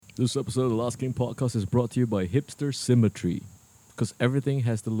This episode of the Last King podcast is brought to you by Hipster Symmetry, because everything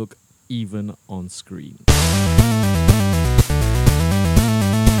has to look even on screen.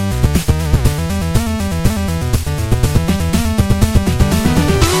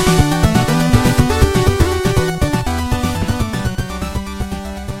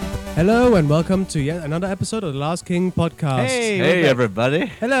 Hello and welcome to yet another episode of the Last King podcast. Hey everybody.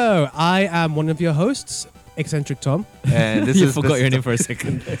 Hello, I am one of your hosts, Eccentric Tom. And this You is forgot Mr. your name for a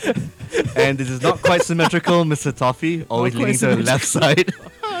second. And this is not quite symmetrical, Mr. Toffee. Always leaning to the left side.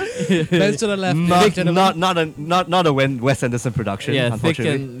 Ben's to the left. Not a Wes Anderson production, Yeah, thick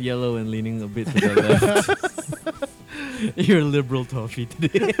unfortunately. and yellow and leaning a bit to the left. You're liberal toffee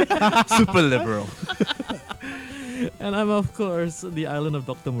today. Super liberal. And I'm, of course, the island of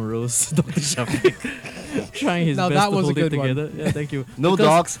Dr. Morose, Dr. Shafiq, trying his Now best that to was a hold it good one. together. Yeah, thank you. No Because-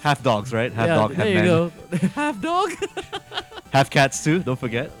 dogs, half dogs, right? Half yeah, dog, half there you man. go. Half dog? Half cats too, don't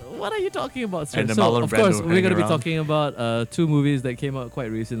forget. What are you talking about, sir? And the So, Marlon of course, Brando we're going to hanging be around. talking about two movies that came out quite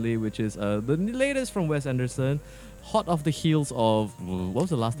recently, which is the latest from Wes Anderson, hot off the heels of... What was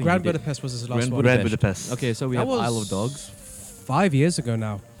the last thing Grand he did? Budapest was his last Grand one. Grand Budapest. Okay, so we That have was Isle of Dogs. 5 years ago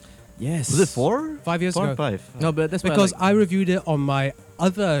now. Yes. Was it 4? 5 years 4 or ago. 5? No, but that's Because why I reviewed it on my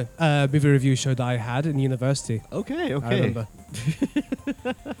other movie review show that I had in university. Okay, I okay. remember.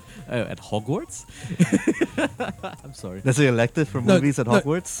 at Hogwarts? I'm sorry. That's the elective for No, movies at no.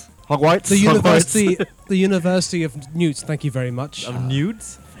 Hogwarts? Hogwarts? The Hogwarts. the University of Newts, thank you very much. Of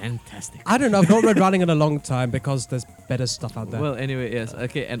nudes? Fantastic. I don't know, I've not read Running in a long time because there's better stuff out there. Well, anyway, yes.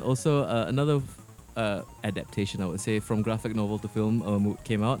 Okay, and also another adaptation, I would say, from graphic novel to film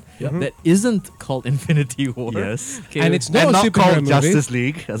came out Mhm. that isn't called Infinity War. Yes. Okay, And it's And not a not superhero called movie, Justice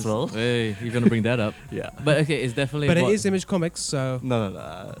League as well. Hey, you're going to bring that up. Yeah. But okay, it's definitely... but it what- is Image Comics, so... No.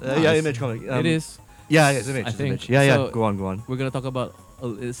 Yeah, it's- Image comic. it is. Yeah, it's Image. I it's think. Image. Yeah. So- Go on. We're going to talk about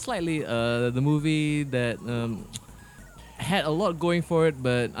slightly the movie that had a lot going for it,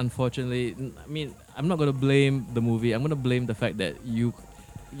 but unfortunately, I mean, I'm not going to blame the movie. I'm going to blame the fact that you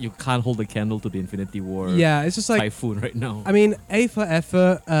can't hold a candle to the Infinity War Yeah, it's just like... typhoon right now. I mean, A for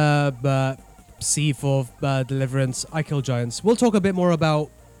effort, but C for deliverance. I Kill Giants. We'll talk a bit more about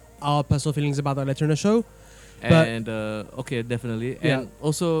our personal feelings about that later in the show. but- And okay, definitely. Yeah. And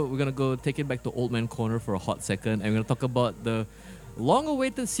also, we're gonna go take it back to Old Man Corner for a hot second, and we're gonna talk about the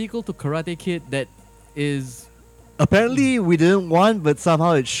long-awaited sequel to Karate Kid that is... Apparently, we didn't want, but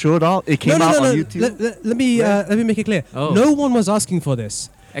somehow it showed up. It came out on YouTube. Let me make it clear. Oh. No one was asking for this.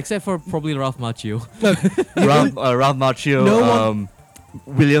 Except for probably Ralph Macchio. Ralph Macchio, No one-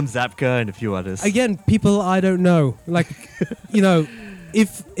 William Zabka, and a few others. Again, people I don't know. Like, you know,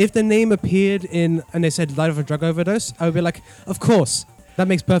 if the name appeared in and they said died of a drug overdose, I would be like, of course, that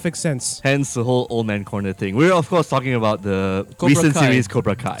makes perfect sense. Hence the whole Old Man Corner thing. We're of course talking about the Cobra recent Kai. series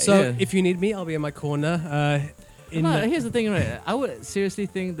Cobra Kai. So Yeah. if you need me, I'll be in my corner. Here's the thing, right? I would seriously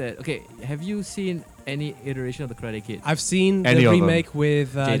think that... Okay, have you seen any iteration of the Karate Kid? I've seen Any the of them. remake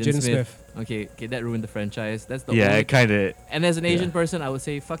with Jaden Smith. Okay, that ruined the franchise. That's the yeah, only... it kind of. And as an Asian Yeah. person, I would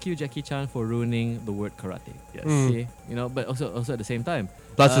say, fuck you, Jackie Chan, for ruining the word karate. Yes. Mm. Okay, you know, but also at the same time.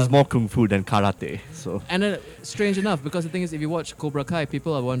 Plus, it's Um, more kung fu than karate. So And then, strange enough, because the thing is, if you watch Cobra Kai,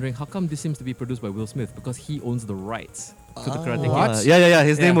 people are wondering how come this seems to be produced by Will Smith, because he owns the rights to the Karate Kid. What? Yeah.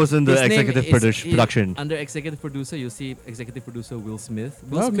 His name Yeah. was in the His name executive is- production. Under executive producer, you'll see executive producer Will Smith.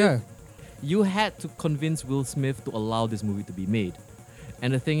 Will Okay. Smith, you had to convince Will Smith to allow this movie to be made.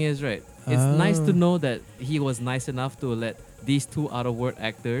 And the thing is, right, it's nice to know that he was nice enough to let these two out-of-work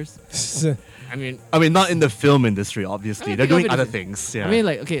actors... I mean, I mean, not in the film industry, obviously. I mean, They're think of doing it other as- things. Yeah. I mean,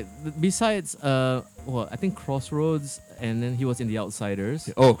 like, okay, besides, I think Crossroads, and then he was in The Outsiders.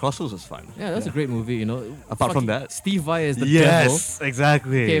 oh, Crossroads was fun. Yeah, that's a great movie, you know. Apart from Fucking that. Steve Vai is the devil. Yes,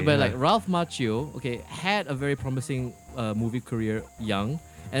 exactly. Okay, but Yeah. like Ralph Macchio, okay, had a very promising movie career young.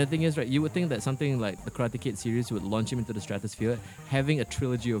 And the thing is, right, you would think that something like the Karate Kid series would launch him into the stratosphere, having a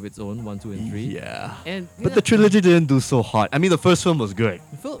trilogy of its own, 1, 2, and 3. Yeah. And But the trilogy didn't do so hot. I mean, the first film was good.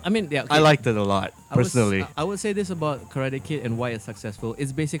 I mean, yeah, okay. I liked it a lot, personally. I would say this about Karate Kid and why it's successful.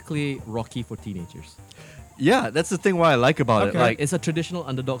 It's basically Rocky for teenagers. Yeah, that's the thing why I like about Okay. it. Like, It's a traditional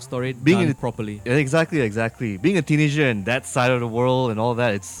underdog story Being done in- properly. yeah, exactly. Being a teenager in that side of the world and all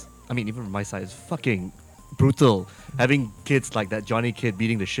that, it's, I mean, even from my side, it's fucking brutal. Having kids like that Johnny kid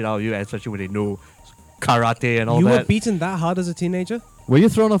beating the shit out of you, especially when they know karate and all You were that. beaten that hard as a teenager? Were you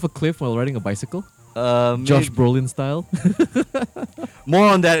thrown off a cliff while riding a bicycle? Josh Brolin style? More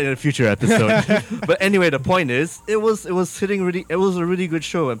on that in a future episode. But anyway, the point is, it was hitting really. It was a really good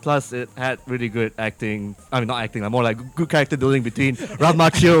show, and plus it had really good acting. I mean, not acting. More like good character building between Ralph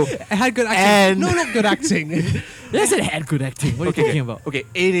Macchio It had good acting. And- No, not good acting. Yes, it had good acting. What are you talking about? Okay,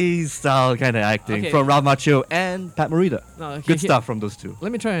 80s style kind of acting Okay. from Ralph Macchio and Pat Morita. No, okay, Good here- stuff from those two.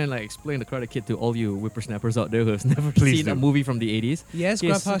 Let me try and like explain the Karate Kid to all you whippersnappers out there who have never Please seen a do. movie from the 80s. Yes,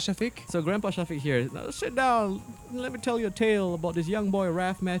 Yes. Grandpa Shafiq. So Grandpa Shafiq here. Now sit down. Let me tell you a tale about this young boy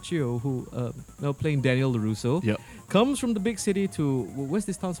Ralph Macchio who, playing Daniel LaRusso, Yep. comes from the big city to where's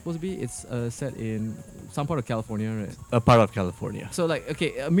this town supposed to be? It's set in some part of California, right? A part of California. So like,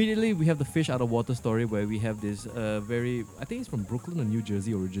 okay, immediately we have the fish out of water story where we have this very, I think it's from Brooklyn or New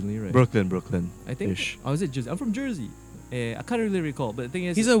Jersey originally, right? Brooklyn. I think. ish. Oh, is it Jersey? I'm from Jersey. I can't really recall, but the thing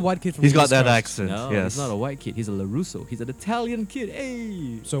is, He's a white kid from He's the got East that Coast. accent. no, yes. he's not a white kid. He's a LaRusso. He's an Italian kid.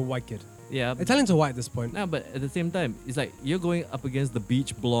 Hey, So white kid. yeah. Italians are white at this point. No, but at the same time, it's like you're going up against the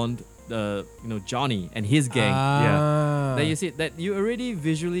beach blonde, Johnny and his gang. Ah. That you see that you already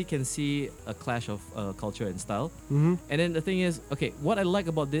visually can see a clash of culture and style. Mm-hmm. And then the thing is, okay, what I like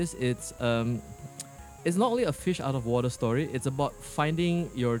about this, it's not only a fish out of water story. It's about finding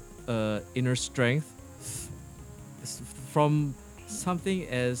your inner strength from something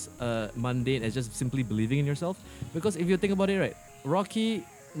as mundane as just simply believing in yourself. Because if you think about it, right, Rocky.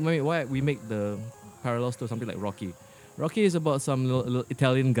 Why we make the parallels to something like Rocky? Rocky is about some little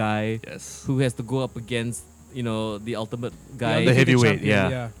Italian guy Yes. who has to go up against the ultimate guy The heavyweight,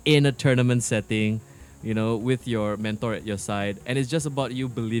 champion, yeah. in a tournament setting, with your mentor at your side, and it's just about you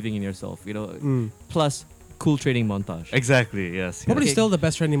believing in yourself, plus cool training montage. Exactly. Yes. Probably Okay. still the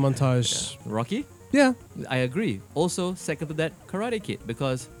best training montage. Rocky, Yeah. I agree. Also, second to that, Karate Kid,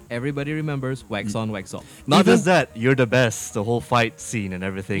 because everybody remembers wax on, wax off. Not Even- just that, you're the best. The whole fight scene and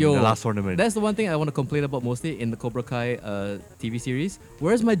everything. Yo, the last tournament. That's the one thing I want to complain about mostly in the Cobra Kai TV series.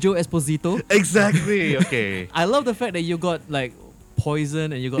 Where's my Joe Esposito? Exactly. Okay. I love the fact that you got like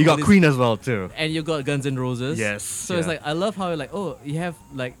Poison and you got You all got this- Queen as well too. and you got Guns N' Roses. Yes. So it's like I love how like you have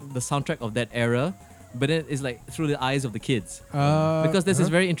like the soundtrack of that era, but then it's like through the eyes of the kids. Because there's this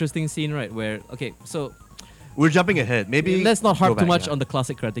very interesting scene, right, where so we're jumping ahead. Maybe let's not go harp too back, much yeah. on the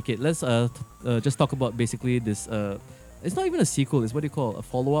classic Karate Kid. Let's just talk about basically this. It's not even a sequel. It's what do you call a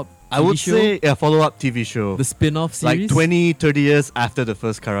follow-up? I TV would show? say a follow-up TV show. The spin-off series. Like 20, 30 years after the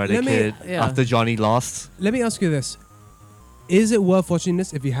first Karate Let me- Kid, yeah. after Johnny lost. Let me ask you this: is it worth watching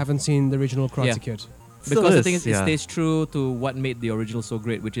this if you haven't seen the original Karate Yeah. Kid? Still Because the is, thing is, yeah. it stays true to what made the original so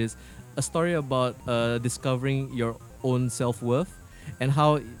great, which is a story about discovering your own self-worth and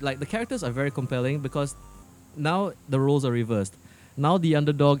how like the characters are very compelling because now the roles are reversed. Now the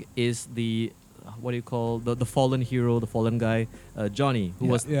underdog is the what do you call the fallen hero, the fallen guy, Johnny, who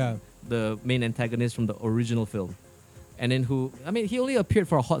was Yeah. the main antagonist from the original film. And then he only appeared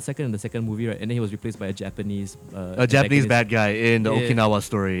for a hot second in the second movie, right? And then he was replaced by a Japanese A Japanese antagonist. bad guy in the Yeah. Okinawa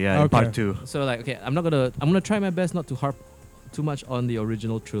story, yeah, in Okay. part 2. So like, okay, I'm gonna try my best not to harp too much on the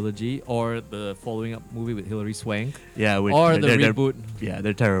original trilogy or the following up movie with Hilary Swank Yeah, which or the they're- reboot. yeah,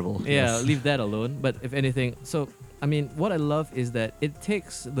 they're terrible. Yeah, yes. leave that alone. But if anything, so I mean, what I love is that it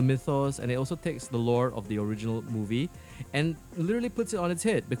takes the mythos and it also takes the lore of the original movie and literally puts it on its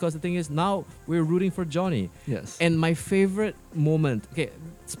head. Because the thing is, now we're rooting for Johnny. Yes. And my favorite moment, okay,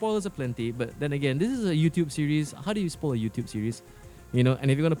 spoilers are plenty, but then again, this is a YouTube series. How do you spoil a YouTube series? And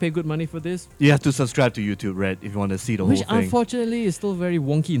if you're gonna pay good money for this, You have to subscribe to YouTube Red if you want to see the which whole thing. unfortunately is still very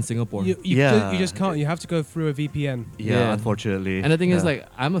wonky in Singapore. You Yeah. just can't. You have to go through a VPN. Yeah, Yeah. unfortunately. And the thing is, Yeah. like,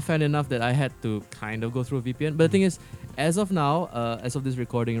 I'm a fan enough that I had to kind of go through a VPN. But the thing is, as of now, as of this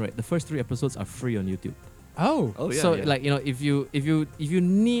recording, right, the first 3 episodes are free on YouTube. Oh. Oh, yeah, so, yeah. like, if you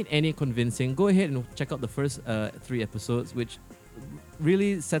need any convincing, go ahead and check out the first 3 episodes, which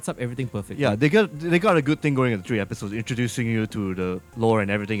really sets up everything perfectly. Yeah, they got a good thing going in the 3 episodes, introducing you to the lore and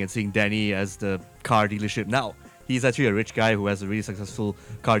everything, and seeing Danny as the car dealership. Now, he's actually a rich guy who has a really successful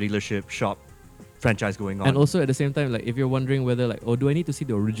car dealership shop franchise going on. And also at the same time, like, if you're wondering whether, like, do I need to see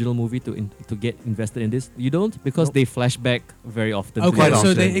the original movie to get invested in this? You don't, because Nope. they flash back very often. Okay, Quite so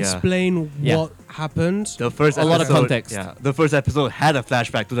often, they yeah. explain Yeah. what happened. the first a lot of episode- context. Yeah, the first episode had a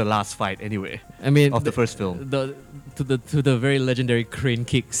flashback to the last fight anyway I mean, of the first film. to the very legendary crane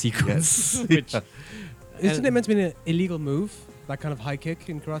kick sequence. Yes. which, Isn't and- it meant to be an illegal move? That kind of high kick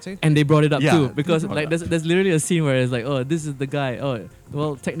in karate? And they brought it up Yeah, too, they because brought like it up. there's literally a scene where it's like, oh, this is the guy. Oh,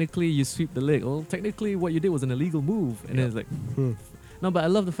 well, technically you sweep the leg. Well, technically what you did was an illegal move. And then it's like, Hmm. no, but I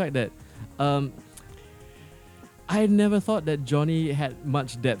love the fact that I never thought that Johnny had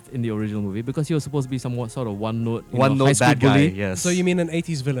much depth in the original movie because he was supposed to be somewhat sort of one note One high note school bad guy, bully, yes. So you mean an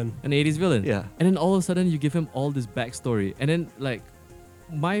 80s villain? an 80s villain. Yeah. And then all of a sudden you give him all this backstory. And then like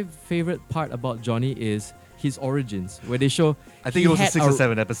my favorite part about Johnny is his origins, where they show. I think he it was a had 6 or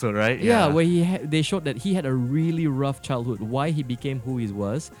 7 episode, right? Yeah, where they showed that he had a really rough childhood. Why he became who he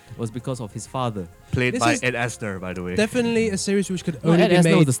was because of his father. Played This by is Ed Asner, by the way. Definitely a series which could No, only Ed be Asner was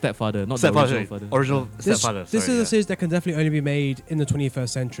made. the stepfather, not Stepfather, the original father. original This, stepfather. this sorry, is a series that can definitely only be made in the 21st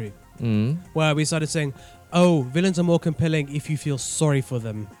century, where we started saying, "Oh, villains are more compelling if you feel sorry for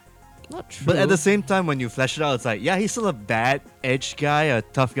them." Not true. But at the same time, when you flesh it out, it's like, yeah, he's still a bad edge guy, a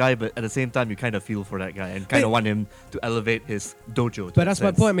tough guy, but at the same time, you kind of feel for that guy and kind of want him to elevate his dojo. But that's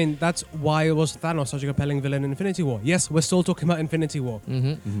my point. I mean, that's why was Thanos such a compelling villain in Infinity War. Yes, we're still talking about Infinity War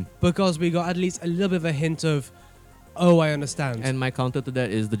because we got at least a little bit of a hint of, oh, I understand. And my counter to that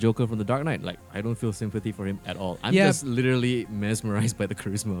is the Joker from The Dark Knight. Like, I don't feel sympathy for him at all. I'm Yeah. just literally mesmerized by the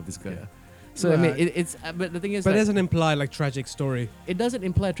charisma of this guy. Yeah. So I mean, Right. it's but the thing is, but like, it doesn't imply like tragic story. it doesn't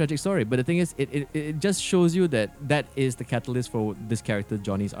imply a tragic story. But the thing is, it just shows you that that is the catalyst for this character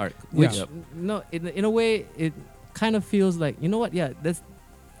Johnny's arc. Which Yeah. no, in a way, it kind of feels like, you know what? Yeah, there's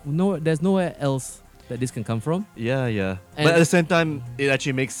nowhere else that this can come from. Yeah, yeah. And- But at the same time, it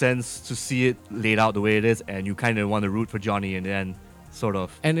actually makes sense to see it laid out the way it is, and you kind of want to root for Johnny in the end, sort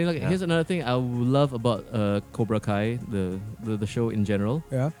of. And then, like, Yeah. here's another thing I love about Cobra Kai, the show in general,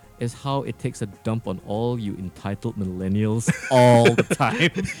 Yeah. is how it takes a dump on all you entitled millennials all the time.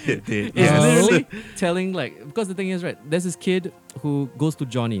 It did. It's Oh. literally telling, like, because the thing is, right, there's this kid who goes to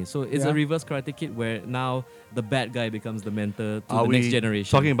Johnny. So it's Yeah. a reverse Karate Kid where now the bad guy becomes the mentor to Are the we next generation.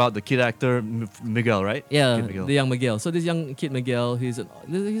 talking about the kid actor Miguel, right? Yeah, Kid Miguel. the young Miguel. So this young kid Miguel, he's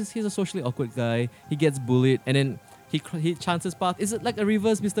a socially awkward guy. He gets bullied, and then he chances path. It's like a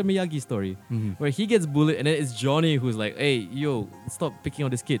reverse Mr. Miyagi story, where he gets bullied, and then it's Johnny who's like, "Hey, yo, stop picking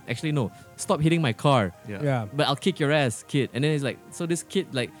on this kid. Actually, no, stop hitting my car. Yeah. But I'll kick your ass, kid." And then he's like, so this kid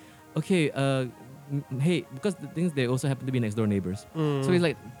like, okay, hey, because the things they also happen to be next door neighbors. So he's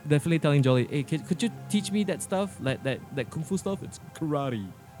like definitely telling Jolly, "Hey, kid, could you teach me that stuff, like that kung fu stuff? It's karate.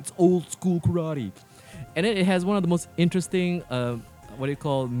 It's old school karate." And then it has one of the most interesting, what do you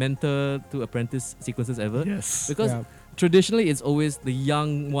call, mentor to apprentice sequences ever. Yes. Because Yeah. traditionally it's always the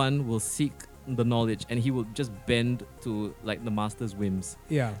young one will seek the knowledge and he will just bend to like the master's whims.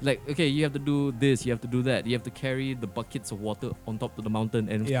 Yeah. Like, okay, you have to do this, you have to do that, you have to carry the buckets of water on top of the mountain.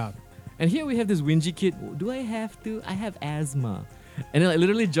 And here we have this whingy kid. Do I have to? I have asthma. And then, like,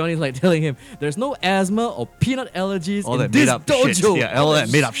 literally Johnny's like telling him, there's no asthma or peanut allergies All in that this made up dojo. shit. Yeah, all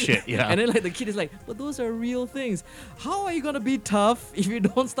that made up shit. Yeah. And then like the kid is like, but those are real things. How are you gonna be tough if you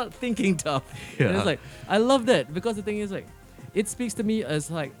don't start thinking tough? And Yeah. it's like, I love that because the thing is like, it speaks to me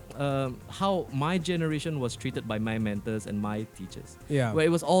as like how my generation was treated by my mentors and my teachers. Yeah. Where it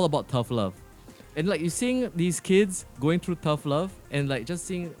was all about tough love. And like you seeing these kids going through tough love and like just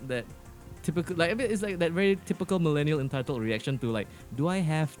seeing that typical, like, I mean, it's like that very typical millennial entitled reaction to like, do I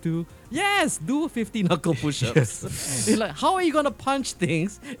have to? Yes, do 50 knuckle push-ups. It's like, how are you gonna punch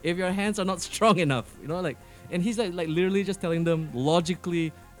things if your hands are not strong enough? You know, like, and he's like literally just telling them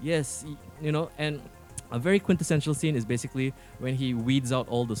logically, yes, you know. And a very quintessential scene is basically when he weeds out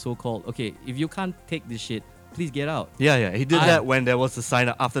all the so-called, okay, if you can't take this shit, please get out. Yeah, yeah. He did I- that when there was the sign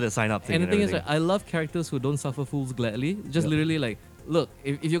up, after the sign up thing. And the thing is, everything. like, I love characters who don't suffer fools gladly. Just literally like, look,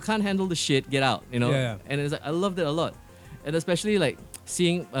 if you can't handle the shit, get out. You know. Yeah. And it's like, I love that a lot, and especially like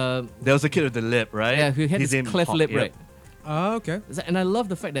seeing, there was a kid with the lip, right? yeah, who had His this name cleft Hawk, lip, yeah. right? Oh, okay. It's like- And I love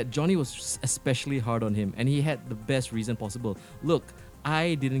the fact that Johnny was especially hard on him, and he had the best reason possible. Look,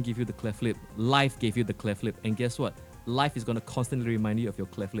 I didn't give you the cleft lip. Life gave you the cleft lip, and guess what? Life is gonna constantly remind you of your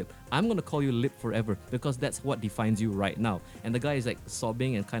cleft lip. I'm gonna call you lip forever because that's what defines you right now. And the guy is like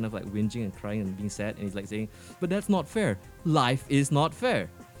sobbing and kind of like whinging and crying and being sad, and he's like saying, "But that's not fair. Life is not fair."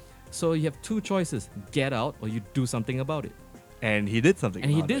 So you have two choices: get out, or you do something about it. And he did something.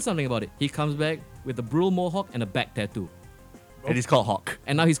 And he about did it. something about it. He comes back with a brutal mohawk and a back tattoo. And he's called Hawk.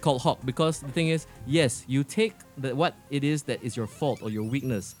 And now he's called Hawk because the thing is, yes, you take what it is that is your fault or your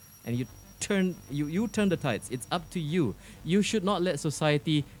weakness, and you turn the tides. It's up to you. You should not let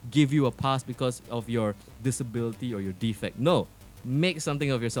society give you a pass because of your disability or your defect. No, make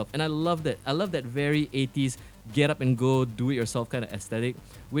something of yourself. And I love that. I love that very 80s get up and go, do it yourself kind of aesthetic,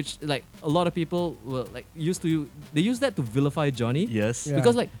 which like a lot of people will like they use that to vilify Johnny. Yes. Yeah.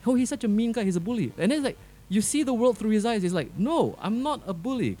 Because like, oh, he's such a mean guy, he's a bully. And then like, you see the world through his eyes. He's like, no, I'm not a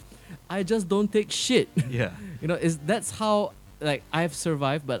bully. I just don't take shit. Yeah. You know, that's how like I've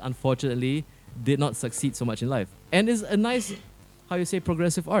survived, but unfortunately did not succeed so much in life. And it's a nice, how you say,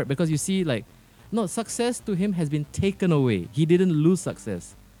 progressive art, because you see like, no, success to him has been taken away. He didn't lose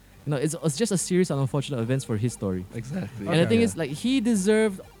success. You know, it's just a series of unfortunate events for his story. Exactly. And the thing Yeah. is, like, he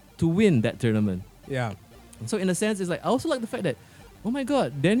deserved to win that tournament. Yeah. So in a sense, it's like, I also like the fact that oh my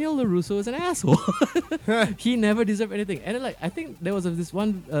god, Daniel LaRusso is an asshole. He never deserved anything. And then, like, I think there was this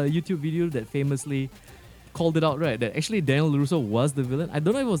one YouTube video that famously called it out, right? That actually Daniel LaRusso was the villain. I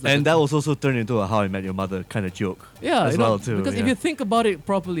don't know if it was like And that was also turned into a How I Met Your Mother kind of joke. yeah, as you know, well too. because yeah. if you think about it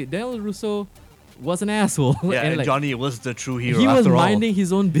properly, Daniel LaRusso was an asshole. yeah, and like, Johnny was the true hero he was after all. minding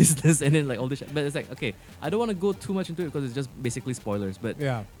his own business, and then like all this shit. But it's like, okay, I don't want to go too much into it because it's just basically spoilers. But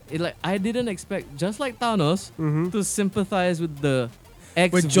Yeah. it like I didn't expect, just like Thanos, Mm-hmm. to sympathize with the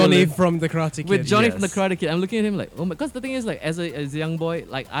ex With Johnny from the Karate Kid. with Johnny from the Yes. Karate Kid. I'm looking at him like, oh my. Because the thing is, like, as a young boy,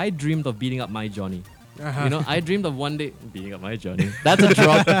 like I dreamed of beating up my Johnny. Uh-huh. You know, I dreamed of one day beating up my Johnny. That's a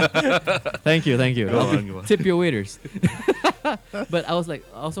drop. Thank you. Go on, go on. Tip your waiters. But I was like,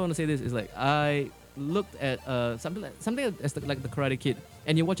 I also want to say this is like I looked at something as like the Karate Kid,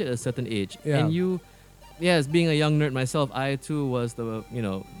 and you watch it at a certain age, Yeah. and you, yes, being a young nerd myself, I too was the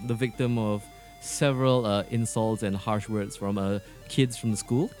victim of several insults and harsh words from kids from the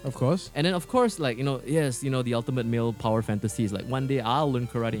school. Of course. And then of course, like, the ultimate male power fantasy is like one day I'll learn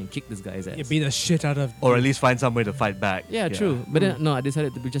karate and kick this guy's ass. You beat the shit out of. Or at least find some way to fight back. Yeah, true. But then no, I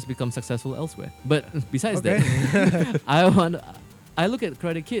decided to just become successful elsewhere. But besides Okay. that, I look at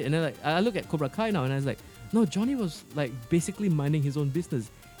Karate Kid and then like I look at Cobra Kai now and I was like, no, Johnny was like basically minding his own business.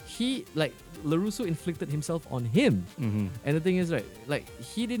 He like LaRusso inflicted himself on him. Mm-hmm. And the thing is, right, like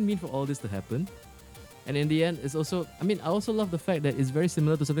he didn't mean for all this to happen. And in the end, it's also, I also love the fact that it's very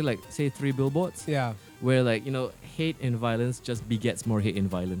similar to something like, say, 3 Billboards, Yeah, where like, hate and violence just begets more hate and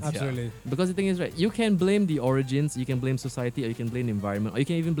violence. absolutely. Because the thing is, right, you can blame the origins, you can blame society, or you can blame the environment, or you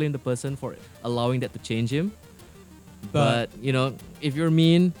can even blame the person for allowing that to change him. But if you're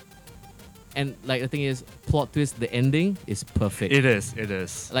mean, and like the thing is, plot twist, the ending is perfect. It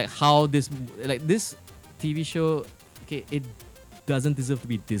is. Like how this TV show, okay, it doesn't deserve to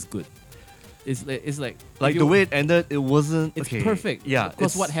be this good. It's like Like if the you- way it ended, it wasn't. it's okay. perfect. Yeah.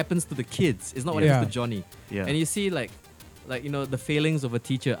 Because it's- what happens to the kids is not what Yeah. happens to Johnny. Yeah. And you see like the failings of a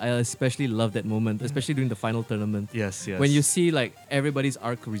teacher. I especially love that moment, especially during the final tournament. yes. When you see like everybody's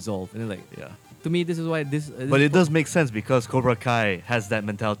arc resolved, and then, like, Yeah. to me, this is why this. But it does make sense because Cobra Kai has that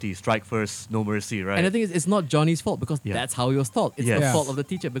mentality: strike first, no mercy, right? And the thing is, it's not Johnny's fault because Yeah. that's how he was taught. It's Yes. the Yeah. fault of the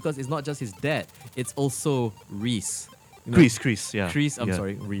teacher because it's not just his dad; it's also Reese. You know, Chris, yeah. Chris, I'm Yeah.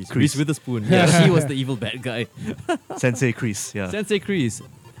 sorry, Reese. Chris. Reese Witherspoon. Yeah, he was the evil bad guy. Sensei Chris, yeah. Sensei Chris.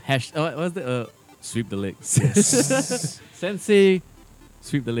 What was the sweep the leg? Sensei,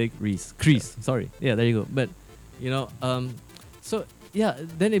 sweep the leg. Reese. Chris. Sorry. Yeah, there you go. But so yeah,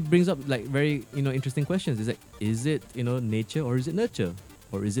 then it brings up like very interesting questions. It's like, is it nature or is it nurture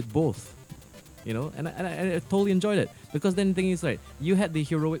or is it both? And I totally enjoyed it because then the thing is, right, you had the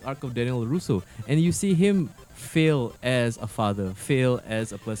heroic arc of Daniel LaRusso and you see him fail as a father, fail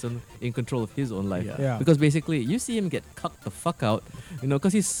as a person in control of his own life. Yeah. Yeah. Because basically, you see him get cucked the fuck out,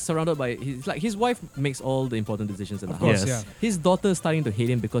 because he's surrounded by his wife makes all the important decisions in the Of house. course, Yes. yeah. His daughter is starting to hate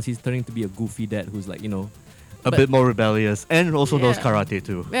him because he's turning to be a goofy dad who's like, A but- bit more rebellious and also knows Yeah. karate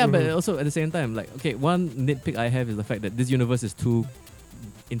too. yeah, but Mhm. also at the same time, like, okay, one nitpick I have is the fact that this universe is too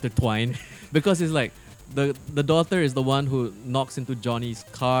intertwined because it's like the daughter is the one who knocks into Johnny's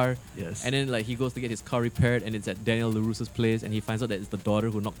car. Yes. And then like he goes to get his car repaired and it's at Daniel LaRusso's place and he finds out that it's the daughter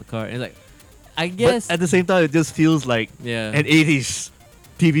who knocked the car and like I guess But at the same time, it just feels like yeah. an 80s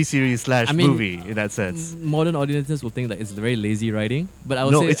TV series / I mean, movie in that sense. Modern audiences will think that it's very lazy writing, but I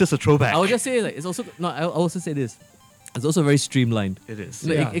would No, say it's just a throwback. I would just say like it's also no. I'll also say this. It's also very streamlined. It is. You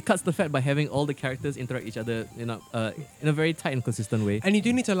know, Yeah. it cuts the fat by having all the characters interact each other, in a very tight and consistent way. And you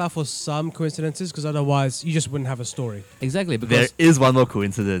do need to allow for some coincidences because otherwise you just wouldn't have a story. Exactly, There because is one more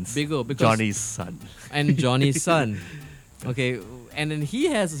coincidence. Bigo, because Johnny's son. and Johnny's son. Okay, and then he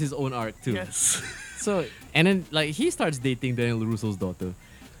has his own arc too. Yes. So and then like he starts dating Daniel LaRusso's daughter.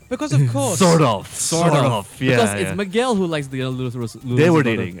 Because of course. Sort of. Yeah. Because yeah. it's Miguel who likes Daniel LaRusso's They were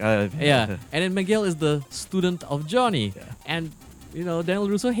daughter. dating. Yeah, and then Miguel is the student of Johnny, Yeah. and Daniel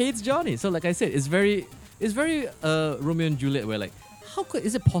Russo hates Johnny. So like I said, it's very Romeo and Juliet, where like how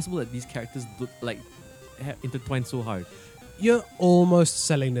is it possible that these characters intertwine so hard? You're almost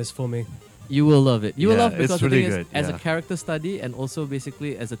selling this for me. You will love it. You will Yeah, love it because it's the really thing good, is, as a yeah. character study and also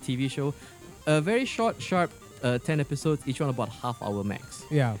basically as a TV show, a very short, sharp 10 episodes, each one about half-hour max.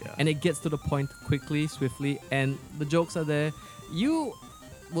 Yeah. Yeah. And it gets to the point quickly, swiftly, and the jokes are there. You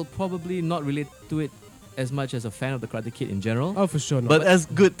will probably not relate to it as much as a fan of the Karate Kid in general. Oh, for sure. Not. But as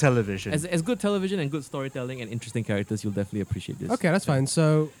good television. As good television and good storytelling and interesting characters, you'll definitely appreciate this. Okay, that's fine.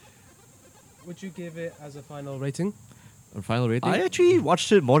 So, would you give it as a final rating? Our final rating? I actually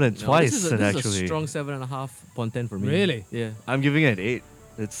watched it more than No, twice. This is and a actually, strong 7.5 upon 10 for me. Really? Yeah. I'm giving it an 8.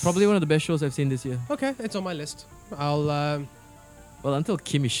 It's Probably one of the best shows I've seen this year. Okay, it's on my list. I'll Well, until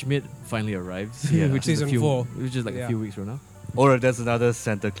Kimmy Schmidt finally arrives, Yeah. which is Season a few, 4. which is like Yeah. a few weeks from now. Or there's another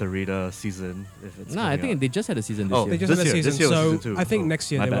Santa Clarita season. If it's No, I coming think out. they just had a season this Oh, They year. just This had a year- season, this year was so season 2. I think Oh,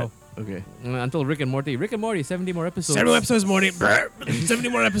 next year my they bad. will. Okay. Until Rick and Morty. Rick and Morty, 70 more episodes. 7 more episodes, Morty. 70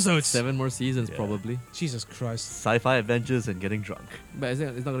 more episodes. 7 more seasons, Yeah. probably. Jesus Christ. Sci-fi adventures and getting drunk. But it's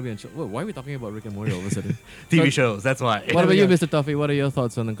not going to be on show. Whoa, why are we talking about Rick and Morty all of a sudden? TV So- shows, that's why. What about we you, go. Mr. Toffee? What are your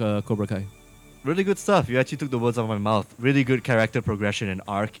thoughts on Cobra Kai? Really good stuff. You actually took the words out of my mouth. Really good character progression and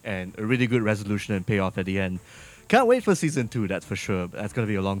arc, and a really good resolution and payoff at the end. Can't wait for season 2, that's for sure. But that's going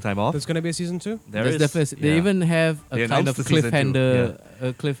to be a long time off. There's going to be a season 2? There's is- definitely. They yeah. even have a They kind of announced the season two,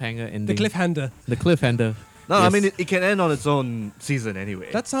 cliffhanger The ending. cliffhanger. The cliffhanger. No, I Yes. mean, it can end on its own season anyway.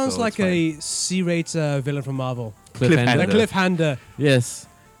 That sounds so like it's fine. a C-rate villain from Marvel. Cliffhanger. The cliffhanger. Yes.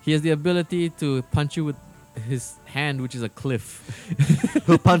 He has the ability to punch you with his hand, which is a cliff.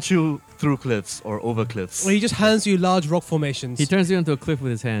 He'll punch you through cliffs or over cliffs. Well, he just hands you large rock formations. He turns you into a cliff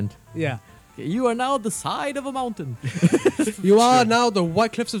with his hand. Yeah. You are now the side of a mountain. You are now the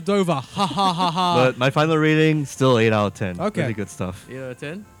White Cliffs of Dover. Ha ha ha ha. But my final rating, still 8 out of 10. Okay. Really good stuff. 8 out of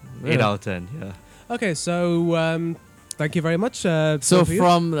 10? 8 out of 10, yeah. Okay, so thank you very much. So both of you.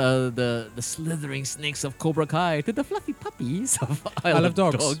 from the slithering snakes of Cobra Kai to the fluffy puppies of Isle of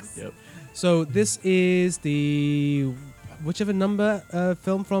Dogs. Yep. So this is the whichever number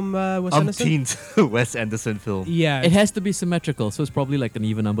film from Wes Anderson. Umpteenth Wes Anderson film. Yeah. It has to be symmetrical, so it's probably like an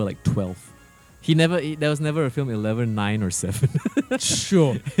even number, like 12. There was never a film 11, 9, or 7.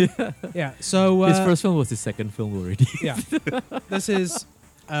 Sure. Yeah. So His first film was his second film already. yeah. This is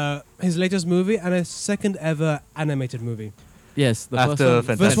his latest movie and his second ever animated movie. Yes, the After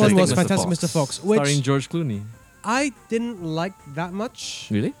First one was Fantastic Fantastic Mr. Fox, starring which George Clooney. I didn't like that much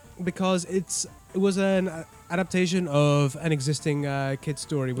Really? because it was an adaptation of an existing kid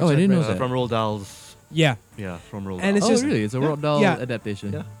story. Which Oh, I I'd didn't know read. that. From Roald Dahl's. Yeah, Yeah, from Roald And Dahl. it's just- really? It's a Roald Dahl yeah.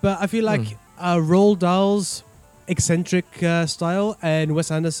 adaptation. Yeah. but I feel like Roald Dahl's eccentric style and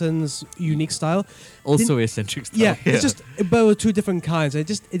Wes Anderson's unique style. Also eccentric stuff. Yeah, Yeah. it's just but with two different kinds. It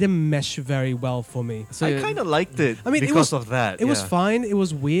didn't mesh very well for me. So I kind of liked it I mean, it because was- of that. It was yeah. fine. It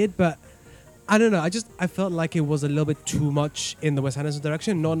was weird, but I don't know. I felt like it was a little bit too much in the Wes Anderson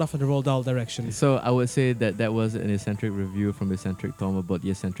direction, not enough in the Roald Dahl direction. So I would say that was an eccentric review from eccentric Tom about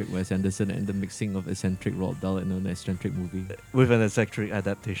the eccentric Wes Anderson and the mixing of eccentric Roald Dahl in an eccentric movie, With an eccentric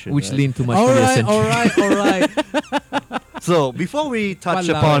adaptation. which right? leaned too much All to the right, eccentric. all right. So before we touch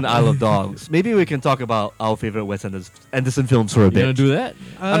Walao. upon Isle of Dogs, maybe we can talk about our favorite Wes Anderson films for a You bit. wanna do that?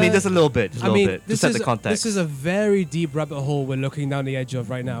 I mean, just a little bit, just a little bit, to set the context. This is a very deep rabbit hole we're looking down the edge of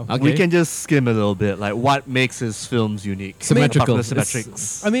right now. Okay. We can just skim a little bit, like what makes his films unique. Symmetrical. Apart from the It's-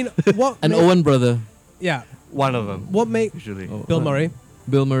 symmetrics. I mean, what? An ma- Owen brother, Yeah. One of them, What made usually. Oh. Bill Murray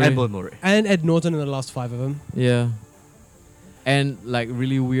Bill Murray, And Bill Murray. and Ed Norton in the last 5 of them? yeah, and like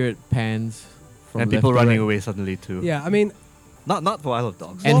really weird pans from And left people to running right. away suddenly too. Yeah. I mean, Not for Isle of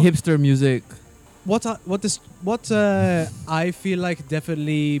Dogs. and Well- hipster music. what I feel like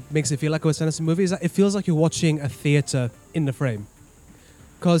definitely makes it feel like a Wes Anderson movie is that it feels like you're watching a theater in the frame.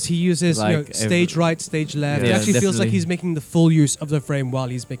 Because he uses Like stage right, stage left. It Yeah, actually feels like definitely. he's making the full use of the frame while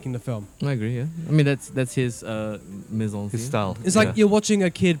he's making the film. I agree. Yeah, I mean that's his mise en His scene. style. It's Yeah. like you're watching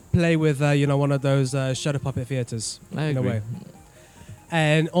a kid play with one of those shadow puppet theaters I in a agree. way.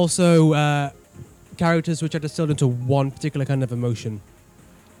 And also characters which are distilled into one particular kind of emotion.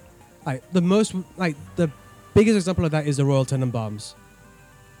 The biggest example of that is the Royal Tenenbaums.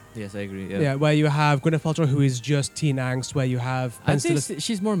 Yes, I agree. Yeah. Yeah. Where you have Gwyneth Paltrow who is just teen angst, where you have I Ben think Stiller.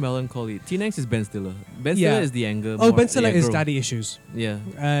 she's more melancholy. Teen Angst is Ben Stiller. Ben Yeah. Stiller is the anger. Oh, more- Ben Stiller yeah, is girl. daddy issues. Yeah.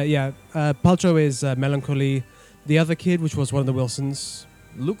 Paltrow is melancholy. The other kid, which was one of the Wilsons,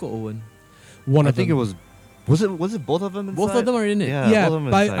 Luke or Owen. one I of think them. it was it both of them inside? Both of them are in it. Yeah. Yeah, both of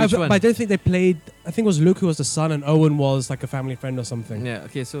them but inside. I, Which but one? I don't think they played. I think it was Luke who was the son, and Owen was like a family friend or something. Yeah.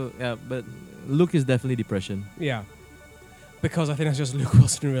 Okay. So yeah, but Luke is definitely depression. Yeah. Because I think that's just Luke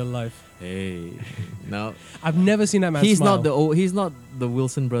Wilson in real life. Hey. No. I've never seen that man He's smile. he's not the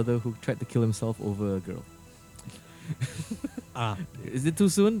Wilson brother who tried to kill himself over a girl. Is it too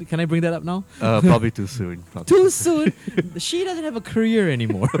soon? Can I bring that up now? Probably too soon. Probably. Too soon. She doesn't have a career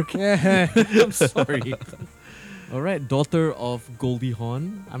anymore. I'm sorry. All right, daughter of Goldie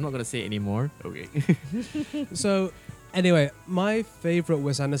Hawn. I'm not gonna say anymore. Okay. So, anyway, my favorite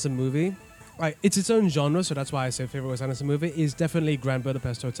Wes Anderson movie, it's its own genre, so that's why I say favorite Wes Anderson movie, is definitely Grand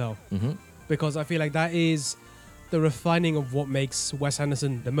Budapest Hotel. Mm-hmm. Because I feel like that is the refining of what makes Wes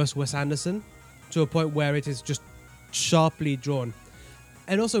Anderson the most Wes Anderson, to a point where it is just sharply drawn.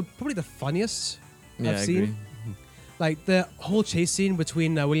 And also, probably the funniest Yeah, I've I seen. agree. Like, the whole chase scene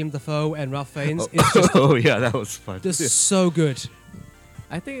between William Dafoe and Ralph Fiennes is just Oh yeah, that was fun. so good.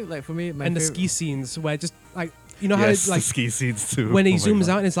 I think like for me, my and the favorite, ski scenes where just like you know how Yes, it's like the ski scenes too. when he Oh my zooms God.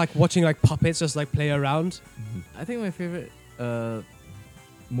 out and it's like watching like puppets just like play around. I think my favorite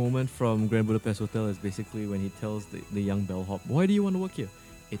moment from Grand Budapest Hotel is basically when he tells the young bellhop, "Why do you want to work here?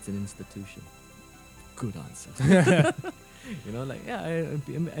 It's an institution." Good answer. You know, like yeah,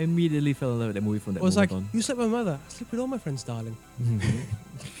 I immediately fell in love with that movie from that It was like, moment you slept with my mother. I sleep with all my friends, darling. on.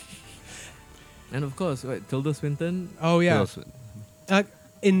 And of course, right, Tilda Swinton. Oh What yeah, else?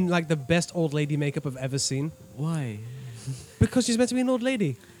 in like the best old lady makeup I've ever seen. Why? Because she's meant to be an old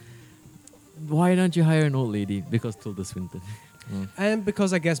lady, Why don't you hire an old lady? Because Tilda Swinton. and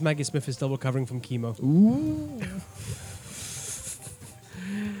because I guess Maggie Smith is still recovering from chemo. Ooh.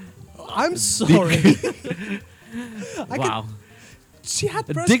 I'm sorry. Wow. She had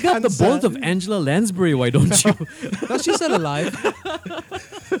breast Dig up the cancer. bones of Angela Lansbury, why don't you? No, she's still alive.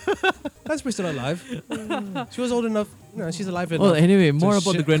 Lansbury's still alive. She was old enough. No, she's alive enough. Well, anyway, more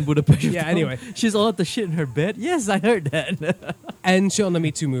about the shit. Grand Budapest. Yeah, Hotel. anyway. She's allowed to shit in her bed? Yes, I heard that. And shit on the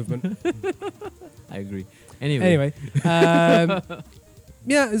Me Too movement. I agree. Anyway. Anyway,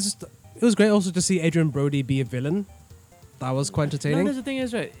 yeah, it was great also to see Adrian Brody be a villain. That was quite No, entertaining. that's the thing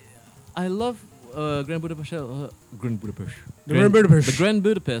is, right, I love Grand Budapest. Grand Budapest. The Grand Budapest. The Grand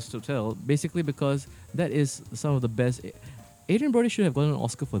Budapest Hotel, basically because that is some of the best. Adrian Brody should have gotten an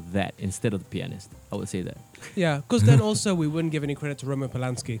Oscar for that instead of The Pianist. I would say that. Yeah, because then also we wouldn't give any credit to Roman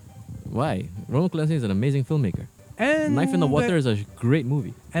Polanski. Why? Roman Polanski is an amazing filmmaker. And Knife in the Water is a great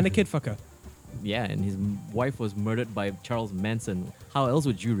movie. and a kid fucker. Yeah, and his wife was murdered by Charles Manson. How else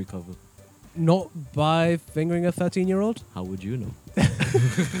would you recover? Not by fingering a 13-year-old. How would you know?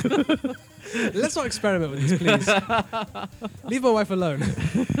 Let's not experiment with this, please. Leave my wife alone.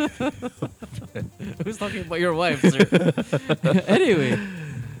 Who's talking about your wife, sir? Anyway,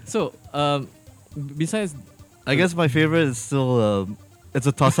 so besides, I guess my favorite is still it's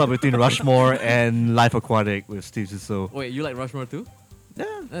a toss up between Rushmore and Life Aquatic with Steve Zissou. wait, you like Rushmore too? Yeah,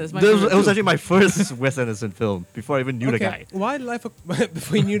 That's my it favorite was too. actually my first Wes Anderson film before I even knew the guy. Why life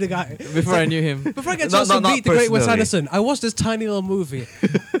before you knew the guy? Before I knew him. Before I get a No, chance no, to not meet the great Wes personally. Anderson, I watched this tiny little movie.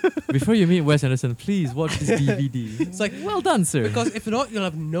 Before you meet Wes Anderson, please watch this DVD. It's like, Well done, sir. because if not, you'll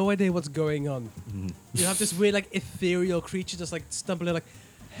have no idea what's going on. Mhm. You have this weird, like, ethereal creature just like stumbling, like,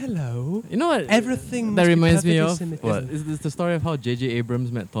 hello. you know what? Everything that must be reminds me perfectly of symmetrical. What? is the story of how J.J.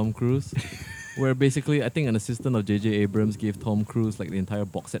 Abrams met Tom Cruise, where basically I think an assistant of J.J. Abrams gave Tom Cruise like the entire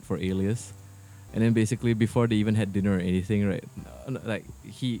box set for Alias, and then basically before they even had dinner or anything, right? Like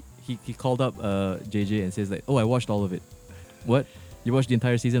he called up J.J. and says like, "Oh, I watched all of it." What? You watched the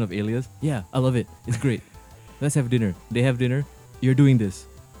entire season of Alias? Yeah, I love it. It's great. Let's have dinner. They have dinner. You're doing this.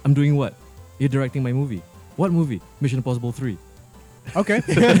 I'm doing what? You're directing my movie. What movie? Mission Impossible 3. Okay.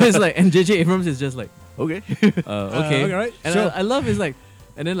 It's like, and J.J. Abrams is just like, Okay. okay. Okay, right, And sure. I love his like,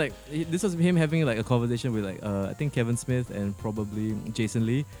 and then like this was him having like a conversation with like I think Kevin Smith and probably Jason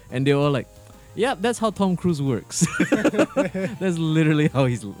Lee, and they were all like, yeah, that's how Tom Cruise works. That's literally how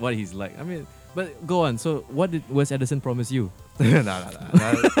what he's like. I mean, but go on. So what did Wes Anderson promise you?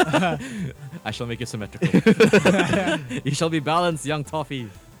 Nah. I shall make you symmetrical. You shall be balanced, young toffee.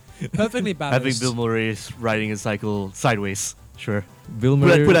 Perfectly Having balanced. Bill Murray riding his cycle sideways. Sure. Bill Put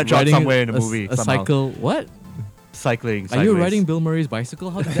that- Murray put that job riding somewhere in the a movie A somehow. cycle. What? Cycling Are sideways. you riding Bill Murray's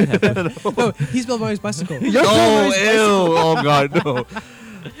bicycle? How did that happen? No, he's Bill Murray's bicycle. Oh, ew. Oh, God, no.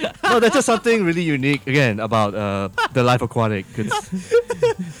 No, that's just something really unique, again, about the Life Aquatic. It's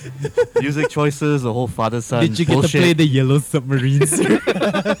music choices, the whole father-son Did you get bullshit. to play the Yellow Submarines?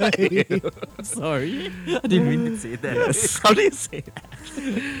 Sorry, I didn't mean to say that. How do you say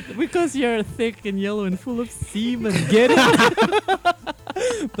that? Because you're thick and yellow and full of semen. Get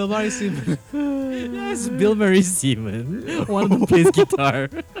it? Bill Murray's semen. Yes, Bill Murray semen. One of them plays guitar.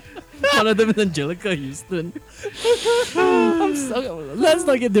 One of them is Angelica Houston. Let's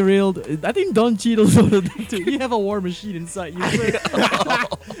not get derailed. I think Don Cheadle's one of them too. You have a war machine inside you.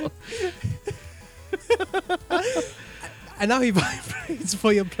 And now he vibrates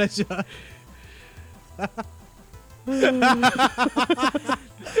for your pleasure.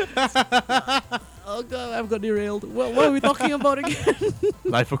 Oh god, I've got derailed. What are we talking about again?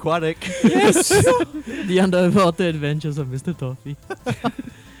 Life Aquatic. Yes! The underwater adventures of Mr. Toffee.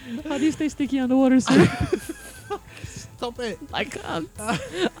 How do you stay sticky underwater, sir? Stop it. I can't.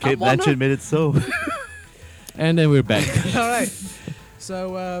 Kate I'm on Blanchett made it so. And then we're back. All right.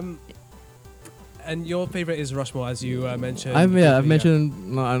 So, and your favorite is Rushmore, as you mentioned. I've briefly,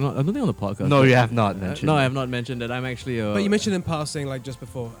 mentioned. No, I don't think on the podcast. No, you have not mentioned. No, I have not mentioned that I'm actually. But you mentioned in passing, like just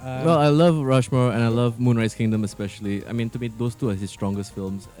before. Well, I love Rushmore and I love Moonrise Kingdom especially. I mean, to me, those two are his strongest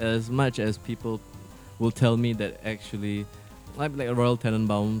films. As much as people will tell me that actually like Royal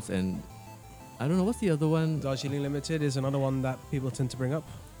Tenenbaums, and I don't know what's the other one. Darjeeling Limited is another one that people tend to bring up.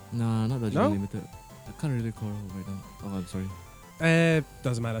 Nah, not the No? Limited. I can't really recall right now. Oh, I'm sorry.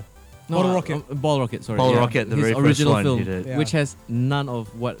 Doesn't matter. No, Bottle Rocket. Ball Rocket. Sorry. Ball yeah. Rocket, the His very first original one film, he did. Yeah. which has none of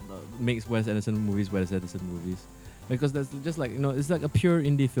what makes Wes Anderson movies Wes Anderson movies. Because that's just like, it's like a pure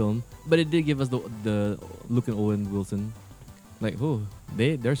indie film, but it did give us the Luke and Owen Wilson. Like,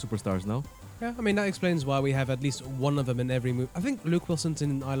 they're superstars now. Yeah, I mean, that explains why we have at least one of them in every movie. I think Luke Wilson's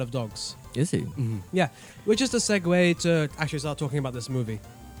in Isle of Dogs. Is he? Yeah, which is the segue to actually start talking about this movie.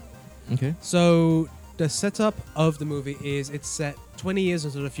 Okay. So, the setup of the movie is it's set 20 years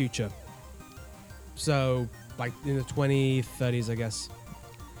into the future. So, like in the 2030s, I guess.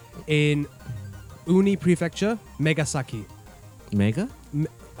 In Uni Prefecture, Megasaki. Mega?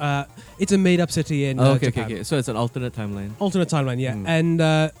 It's a made-up city in Oh, okay, Japan. okay. So it's an alternate timeline. Alternate timeline, yeah.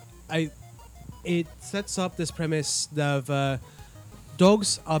 Mm. And it sets up this premise of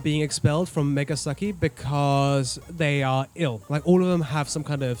dogs are being expelled from Megasaki because they are ill. Like all of them have some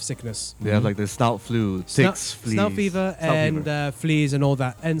kind of sickness. They have like the snout flu, ticks, fleas. Snout fever and fleas and all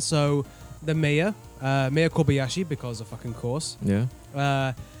that. And so the mayor, Mayor Kobayashi, because of fucking course,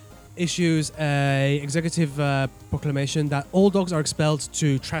 Yeah. issues a executive proclamation that all dogs are expelled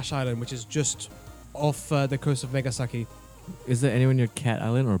to Trash Island, which is just off the coast of Megasaki. Is there anyone near Cat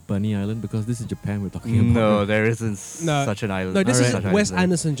Island or Bunny Island? Because this is Japan we're talking about. No, there isn't No. such an island. No, this Alright. is Wes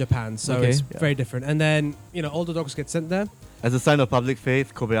Anderson, Japan, so Okay. it's Yeah. very different. And then, all the dogs get sent there. As a sign of public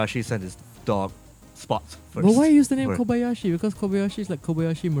faith, Kobayashi sent his dog Spot first. But why use the name Word. Kobayashi? Because Kobayashi is like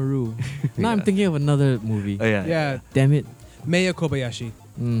Kobayashi Maru. Now I'm Yeah. thinking of another movie. Oh, yeah. Yeah, Damn it. Mayor Kobayashi.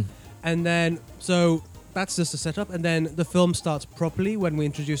 Mm. And then, so that's just the setup. And then the film starts properly when we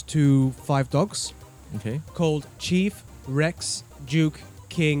introduce to 5 dogs Okay. called Chief, Rex, Duke,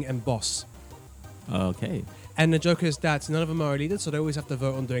 King, and Boss. Okay. And the joke is that none of them are a leader, so they always have to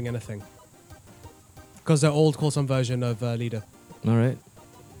vote on doing anything. Because they're all called some version of leader. All right.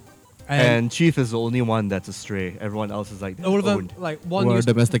 And Chief is the only one that's a stray. Everyone else is like all of them, owned. like one Or used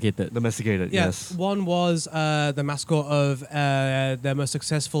to domesticated. Domesticated, Yeah, yes. one was the mascot of their most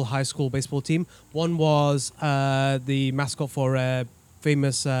successful high school baseball team. One was the mascot for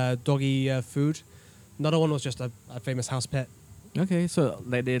famous doggy food. Another one was just a famous house pet. Okay, so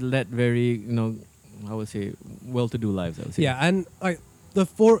like they led very, I would say, well-to-do lives. I would say. Yeah, and like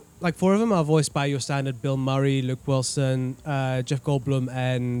four of them are voiced by your standard Bill Murray, Luke Wilson, Jeff Goldblum,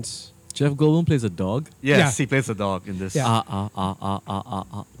 and Jeff Goldblum plays a dog. Yes, he plays a dog in this. Yeah.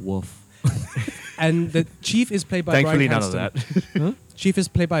 Wolf. and the chief is played by Thankfully, Bryan none of Cranston. that. Huh? Chief is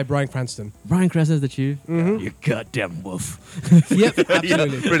played by Bryan Cranston. Bryan Cranston is the chief. Mhm. You goddamn wolf. Yep, Yeah,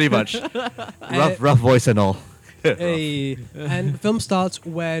 absolutely. pretty much. rough voice and all. And the film starts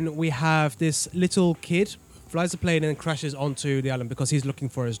when we have this little kid flies a plane and crashes onto the island because he's looking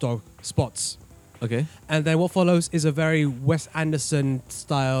for his dog Spots. Okay. And then what follows is a very Wes Anderson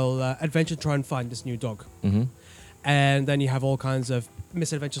style adventure to try and find this new dog. Mm-hmm. And then you have all kinds of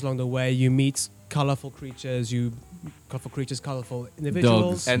misadventures along the way. You meet colorful creatures, colorful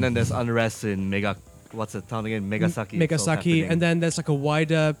individuals. Dogs. And then there's unrest in what's the town again? Megasaki. Megasaki, and then there's like a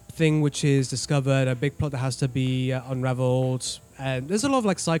wider thing which is discovered, a big plot that has to be unraveled, and there's a lot of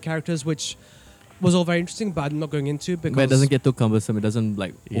like side characters which was all very interesting, but I'm not going into because But it doesn't get too cumbersome. It doesn't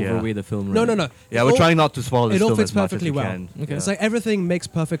like Yeah. overweigh the film. no, right? no. Yeah, we're trying not to spoil this it all film fits as much as perfectly we well. can. Okay. It's like everything makes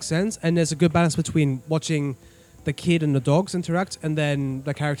perfect sense, and there's a good balance between watching the kid and the dogs interact, and then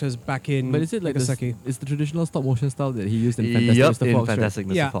the characters back in. But is it like this, Megasaki. it's the traditional stop motion style that he used in Fantastic Yep, Mr. in Fox? Fantastic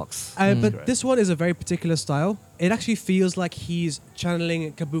Mr. Yeah. Fox. But Correct. this one is a very particular style. It actually feels like he's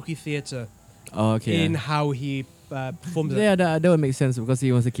channeling kabuki theater Right? Oh, okay. in how he performs it. Yeah, that would make sense because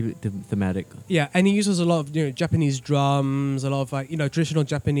he wants to keep it thematic. Yeah, and he uses a lot of Japanese drums, a lot of like traditional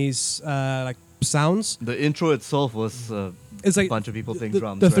Japanese like sounds. The intro itself was It's a like bunch of people playing the,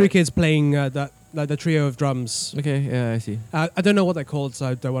 drums. the three right? kids playing the trio of drums. Okay, yeah, I see. I don't know what they're called, so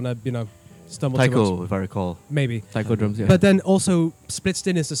I don't want to stumble too much. Taiko, if I recall. Maybe. Taiko drums, yeah. But then also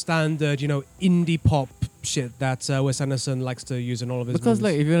Splitston is the standard indie pop shit that Wes Anderson likes to use in all of his because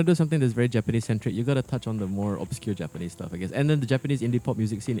like movies. if you're gonna do something that's very Japanese centric, you gotta touch on the more obscure Japanese stuff, I guess. And then the Japanese indie pop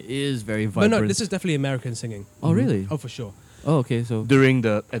music scene is very But vibrant. no, this is definitely American singing. Oh really? Oh, for sure. Oh okay, so During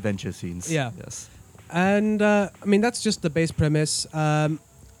the adventure scenes. Yeah. Yes. And I mean, that's just the base premise.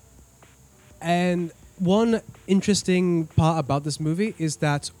 And one interesting part about this movie is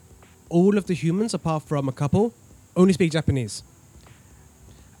that all of the humans, apart from a couple, only speak Japanese.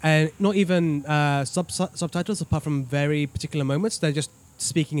 And not even subtitles, apart from very particular moments. They're just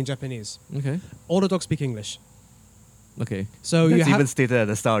speaking in Japanese. okay. All the dogs speak English. Okay. So That's you have even stated at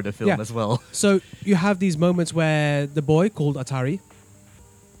the start of the film Yeah. as well. so you have these moments where the boy called Atari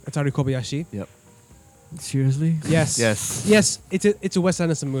Kobayashi. Yep. Seriously? Yes. Yes. Yes. It's a Wes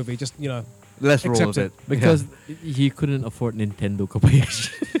Anderson movie. Just Let's roll Accept with it. it. Because he couldn't afford Nintendo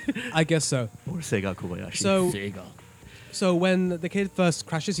Kobayashi. I guess so. Or Sega Kobayashi. So Sega. so when the kid first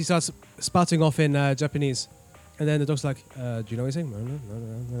crashes, he starts spouting off in Japanese, and then the dog's like, "Do you know what he's saying?"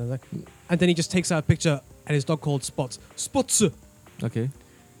 No. And then he just takes out a picture and his dog called Spots. Spots. Okay.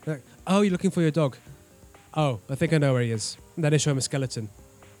 Like, oh, you're looking for your dog. Oh, I think I know where he is. And then they show him a skeleton.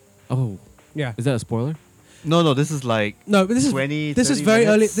 Oh, Yeah. is that a spoiler? no, this is like No, but this is 20, this is 30 very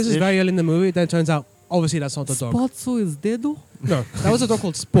early. minutes This is very early in the movie. Then it turns out, obviously, that's not the dog. Spotso is dead though? No, that was a dog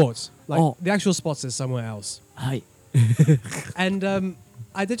called Sports. Like Oh. the actual Spots is somewhere else. Hi. And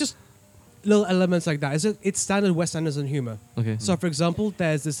I did just little elements like that. It's standard Wes Anderson humor. Okay. So, for example,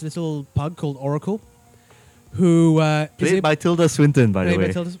 there's this little pug called Oracle, who is Played by Tilda Swinton, by the played by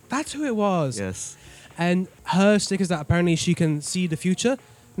way. Tilda- That's who it was. Yes. And her stick is that apparently she can see the future.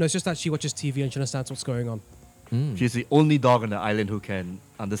 No, it's just that she watches TV and she understands what's going on. Mm. She's the only dog on the island who can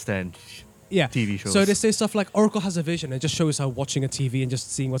understand Yeah. TV shows. So they say stuff like Oracle has a vision. It just shows her watching a TV and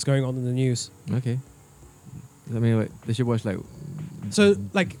just seeing what's going on in the news. Okay. I mean, like, they should watch like So,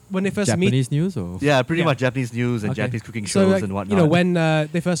 like, when they first meet. Japanese news or Yeah, pretty Yeah. much Japanese news and Okay. Japanese cooking So, shows like, and whatnot. when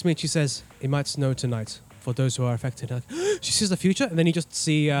they first meet, she says, "It might snow tonight for those who are affected." Like, she sees the future, and then you just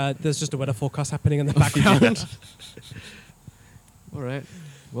see there's just a weather forecast happening in the background. All right.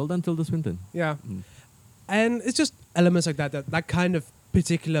 Well done, Tilda Swinton. Yeah. Mm. And it's just elements like that kind of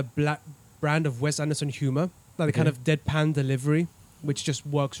particular black brand of Wes Anderson humor, like the kind Okay. of deadpan delivery, which just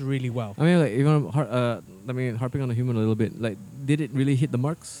works really well. I mean, like, even harping on the human a little bit. Like, did it really hit the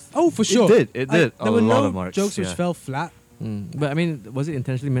marks? Oh, for sure. It did. There A were lot no of marks. jokes which yeah. fell flat. But I mean, was it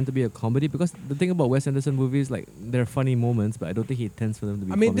intentionally meant to be a comedy? Because the thing about Wes Anderson movies, like, there are funny moments, but I don't think he intends for them to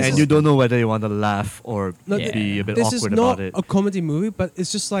be. I mean, comedy. this And is- you don't know whether you want to laugh or No, be a bit This is awkward not about it. a comedy movie, but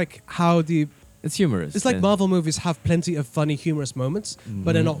it's just like how it's humorous. it's like and- Marvel movies have plenty of funny, humorous moments,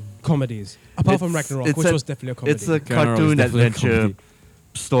 but they're Mhm. not comedies. Apart from It's- Ragnarok, it's which a- was definitely a comedy. It's a Ragnarok is cartoon definitely a adventure comedy.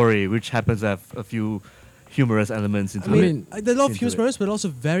 story which happens to have a few humorous elements into I mean, it. there are a lot of into humorous it. moments, but also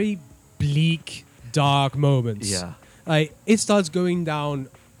very bleak, dark moments. Yeah. Like it starts going down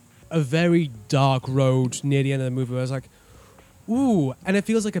a very dark road near the end of the movie where it's like, ooh, and it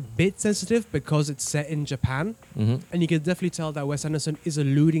feels like a bit sensitive because it's set in Japan, Mhm. and you can definitely tell that Wes Anderson is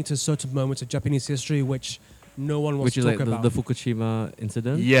alluding to certain moments of Japanese history which no one wants Which to is talk like about. the Fukushima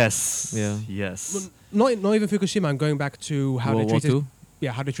incident. Yes. Yeah. Yes. Not even Fukushima. I'm going back to how World they War treated II.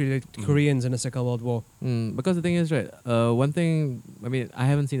 how they treated Koreans in the Second World War. Because the thing is, right, one thing, I mean, I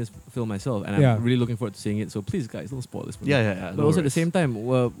haven't seen this film myself, and Yeah. I'm really looking forward to seeing it, so please, guys, don't spoil this for me. Yeah. But also at the same time,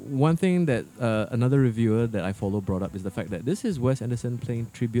 one thing that another reviewer that I follow brought up is the fact that this is Wes Anderson paying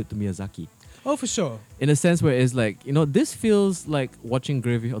tribute to Miyazaki. Oh, for sure. In a sense where it's like, this feels like watching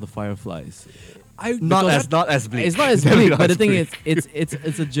Graveyard of the Fireflies. Not because as bleak. It's not as Definitely bleak, not but the as thing bleak. is,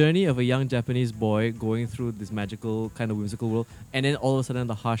 it's a journey of a young Japanese boy going through this magical kind of whimsical world, and then all of a sudden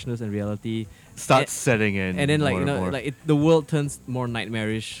the harshness and reality starts setting in. and then like more and more. the world turns more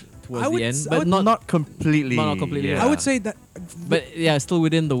nightmarish towards I would the end, s- I but would not completely. not completely, Yeah. I would say that. but yeah, still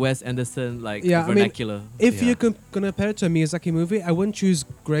within the Wes Anderson like Yeah, I mean, vernacular. If Yeah. you're gonna compare it to a Miyazaki movie, I wouldn't choose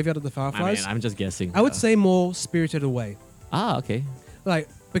Graveyard of the I Fireflies. mean, I'm just guessing. I would say more Spirited Away, Okay. like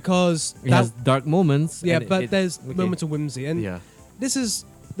because It has dark moments. yeah, and but it- there's okay. moments of whimsy, and Yeah. this is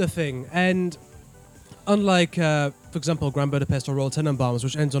the thing. And unlike, for example, Grand Budapest or Royal Tenenbaums,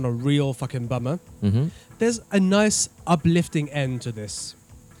 which ends on a real fucking bummer, Mhm. there's a nice uplifting end to this.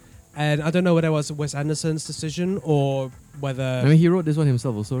 And I don't know whether it was Wes Anderson's decision or whether I mean, he wrote this one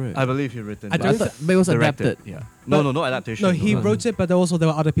himself also, right? I believe he written. I but, I don't thought, but it was directed. adapted. Yeah. But- No adaptation. no, he Uh-huh. wrote it, but there were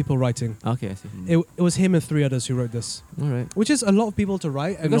other people writing. Okay, I see. It was him and 3 others who wrote this, All right. which is a lot of people to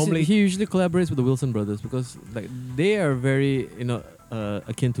write. And Because normally, he usually collaborates with the Wilson brothers because like they are very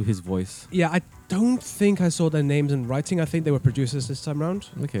akin to his voice. yeah, I don't think I saw their names in writing. I think they were producers this time around.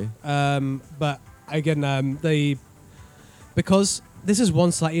 Okay. But again, because this is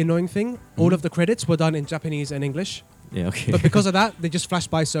one slightly annoying thing. All Mhm. of the credits were done in Japanese and English, Yeah. Okay. but because of that, they just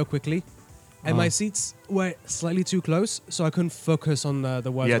flashed by so quickly, and my Oh. seats were slightly too close, so I couldn't focus on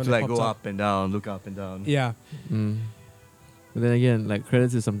the words. You had when to they like go popped up and down, look up and down. Yeah, But then again, like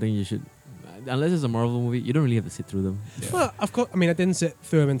credits is something you should, unless it's a Marvel movie, you don't really have to sit through them. well, of course. I mean, I didn't sit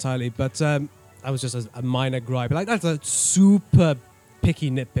through them entirely, but that was just a minor gripe. Like that's a super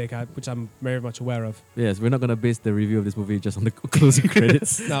picky nitpick, which I'm very much aware of. Yes, we're not gonna base the review of this movie just on the closing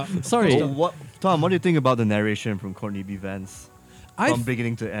credits. No, Sorry. Oh, Tom, what do you think about the narration from Courtney B. Vance I from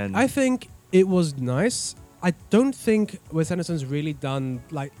beginning to end? I think it was nice. I don't think Wes Anderson's really done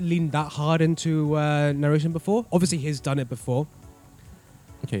leaned that hard into narration before. Obviously, he's done it before.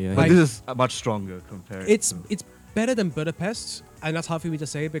 Okay, yeah. But Like- this is much stronger compared. It's to, it's better than Budapest, and that's hard for me to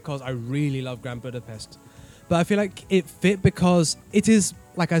say because I really love Grand Budapest. But I feel like it fit because it is,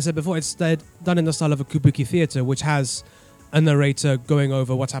 like I said before, it's done in the style of a kabuki theater, which has a narrator going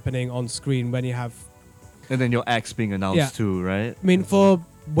over what's happening on screen when you have. and then your acts being announced Yeah. too, right? I mean, for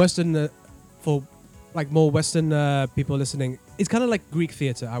Western, for like more Western people listening, it's kind of like Greek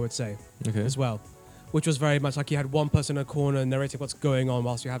theater, I would say, Okay. as well, which was very much like you had one person in a corner narrating what's going on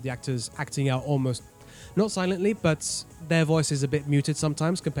whilst you have the actors acting out almost, not silently, but their voice is a bit muted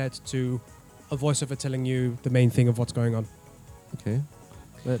sometimes compared to a voiceover telling you the main thing of what's going on. Okay.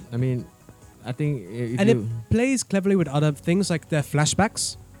 But I mean, I think if And you, it plays cleverly with other things like their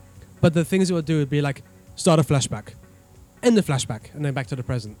flashbacks, but the things it would do would be like start a flashback, end the flashback, and then back to the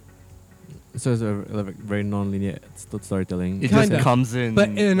present. so it's a very non-linear storytelling. It Kinda. just comes in. But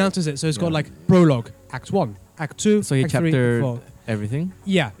it announces it, so it's got Yeah. like prologue, Act 1, Act 2, So he Act 3, chaptered 4. everything.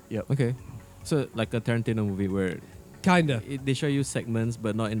 Yeah, Okay. So like a Tarantino movie where kinda. they show you segments,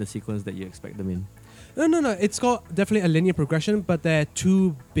 but not in the sequence that you expect them in. No. It's got definitely a linear progression, but there are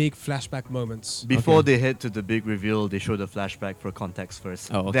two big flashback moments. Before Okay. they head to the big reveal, they show the flashback for context first.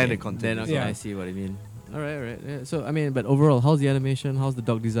 Oh, okay. Then it continues. Then okay, Yeah. I see what I mean. All right. Yeah. So I mean, but overall, how's the animation? How's the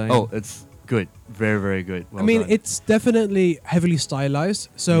dog design? Oh, it's good. Very, very good. Well I mean, done. it's definitely heavily stylized,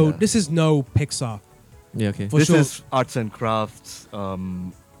 so Yeah. this is no Pixar. yeah. Okay. For this sure. is arts and crafts,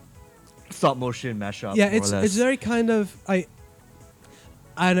 stop motion mashup. Yeah, more or it's less. very kind of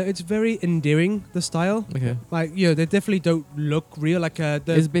I don't know, it's very endearing, the style. Okay. Like, they definitely don't look real. Like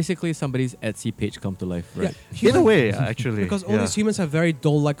It's basically somebody's Etsy page come to life, right? In a way, actually. because all yeah. these humans have very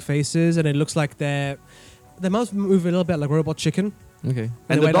doll-like faces, and it looks like their mouths move a little bit like robot chicken. Okay.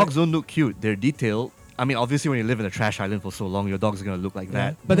 And the the way, dogs don't look cute. They're detailed. I mean, obviously, when you live in a trash island for so long, your dogs are gonna look like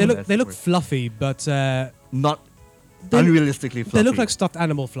that. But they more or look less. fluffy, but Not they- unrealistically fluffy. they look like stuffed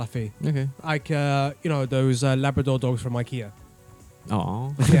animal fluffy, Okay. like those Labrador dogs from IKEA.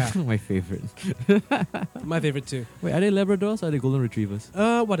 Oh. Yeah. My favorite. My favorite too. Wait, are they Labradors or are they Golden Retrievers?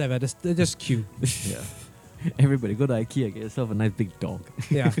 Whatever, they're just cute. Yeah. Everybody go to IKEA, get yourself a nice big dog.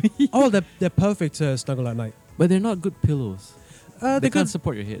 Yeah. Oh, they're perfect to snuggle at night. But they're not good pillows. They're They can't good.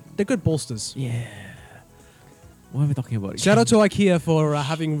 support your head. They're good bolsters. Yeah. What are we talking about? Shout out to IKEA for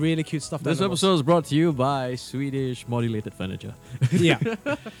having really cute stuff. This episode is brought to you by Swedish modulated furniture. Yeah.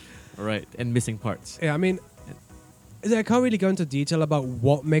 All right, and missing parts. Yeah, I mean, I can't really go into detail about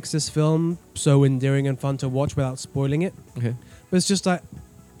what makes this film so endearing and fun to watch without spoiling it. Okay. But it's just like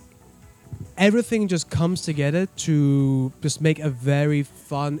everything just comes together to just make a very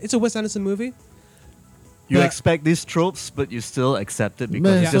fun. It's a Wes Anderson movie. You But- expect these tropes, but you still accept it because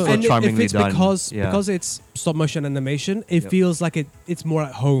Man, it's so- just so and charmingly if it's done. because it's stop motion animation, it Yep. feels like it's more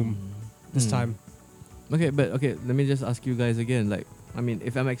at home this Hmm. time. Okay, but okay, let me just ask you guys again. Like, I mean,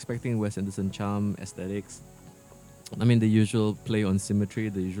 if I'm expecting Wes Anderson charm, aesthetics, I mean, the usual play on symmetry,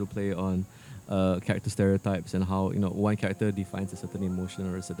 the usual play on character stereotypes, and how one character defines a certain emotion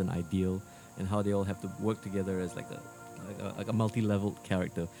or a certain ideal, and how they all have to work together as like a multi-leveled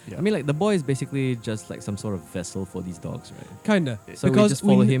character. Yeah. I mean, like the boy is basically just like some sort of vessel for these dogs, right? Kinda. So we because just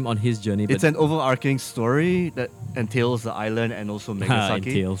follow we- him on his journey. It's an overarching story that entails the island and also Megasaki.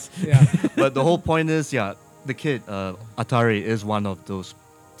 entails. Yeah. But the whole point is, the kid, Atari, is one of those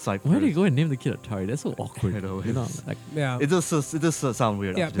ciphers. Why do you go and name the kid Atari? That's so awkward. I know, You know, it's- like Yeah. It does sound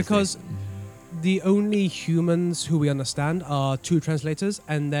weird. Yeah, after this because thing. the only humans who we understand are two translators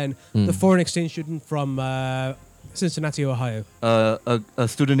and then Hmm. the foreign exchange student from Cincinnati, Ohio, a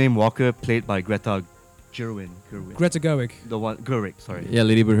student named Walker, played by Greta Gerwig. Greta Gerwig. The one Gerwig, sorry. yeah,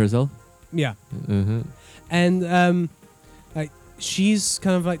 Lady Bird herself. Yeah, Uh-huh. and like she's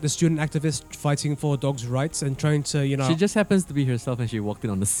kind of like the student activist fighting for dogs' rights and trying to, She just happens to be herself, and she walked in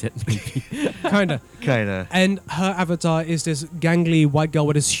on the set. Maybe. kind of. Kinda. And her avatar is this gangly white girl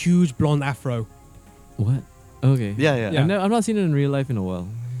with this huge blonde afro. What? Okay. Yeah. Yeah. I've not seen her in real life in a while,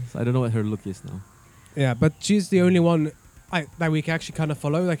 so I don't know what her look is now. Yeah, but she's the only one that we can actually kind of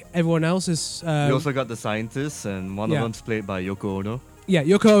follow. Like everyone else is. We also got the scientists, and one yeah. of them's played by Yoko Ono. Yeah,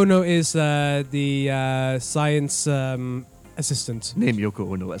 Yoko Ono is the science assistant. Named Yoko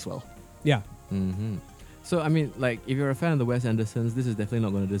Ono as well. Yeah. Mm-hmm. So I mean, like, if you're a fan of the Wes Andersons, this is definitely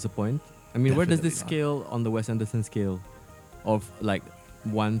not going to disappoint. I mean, where does this Definitely scale on the Wes Anderson scale, of like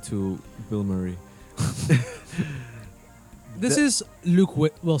 1 to Bill Murray? This is Luke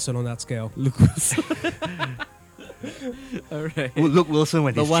Wilson on that scale. Look, All right. Luke Wilson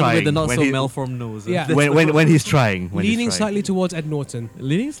when The he's one trying. with the not when so he- malformed nose. Yeah. when he's trying. When he's Leaning trying. slightly towards Ed Norton.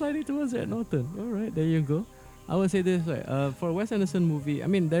 Leaning slightly towards Ed Norton. All right, there you go. I would say this, right? For a Wes Anderson movie, I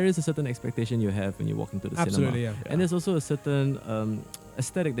mean, there is a certain expectation you have when you walk into the Absolutely, cinema. yeah. And there's also a certain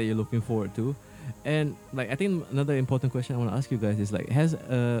aesthetic that you're looking forward to. And like, I think another important question I want to ask you guys is like,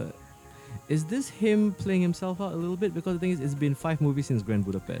 is this him playing himself out a little bit? Because the thing is, it's been 5 movies since Grand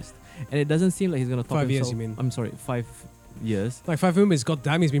Budapest, and it doesn't seem like he's gonna top 5 years, himself. you mean? I'm sorry, 5 years. Like 5 movies,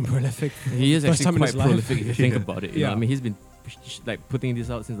 goddamn, he's been prolific. He is First actually time in quite his life. prolific if you think about it. You know, Yeah. I mean, he's been like putting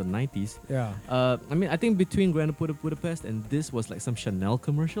this out since the 90s. Yeah. I mean, I think between Grand Budapest and this was like some Chanel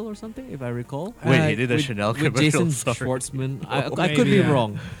commercial or something, if I recall. Wait, he did a with, Chanel with commercial. Jason sorry. Schwartzman. I Oh, could be maybe, yeah.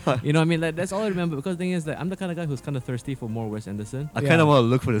 wrong. You know what I mean? Like, that's all I remember, because the thing is that I'm the kind of guy who's kind of thirsty for more Wes Anderson. I Yeah. kind of want to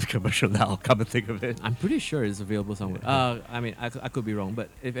look for this commercial now. Come and think of it. I'm pretty sure it's available somewhere. I mean, I could be wrong, but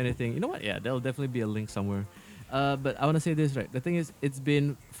if anything, you know what? Yeah, there'll definitely be a link somewhere. But I want to say this, right? The thing is, it's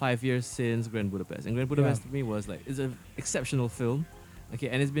been 5 years since Grand Budapest, and Grand Budapest to me was like, it's an exceptional film. Okay,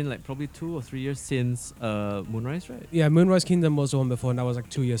 and it's been like probably 2 or 3 years since Moonrise, right? Yeah, Moonrise Kingdom was the one before, and that was like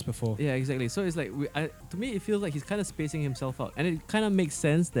 2 years before. Yeah, exactly. So it's like, to me, it feels like he's kind of spacing himself out, and it kind of makes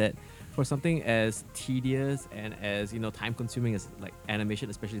sense that for something as tedious and as, you know, time-consuming as like animation,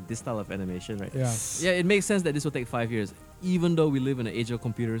 especially this style of animation, right? Yeah. Yeah, it makes sense that this will take 5 years, even though we live in an age of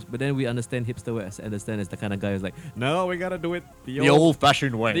computers. But then we understand hipster Wes Anderson is the kind of guy who's like, no, we gotta do it The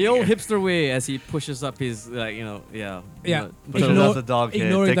old-fashioned way. the old hipster way, as he pushes up his, like, you know, Yeah. Put Ignore- off the dog head,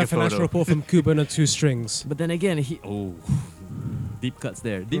 Ignoring take that a financial photo. report from Cuban and 2 strings. But then again, deep cuts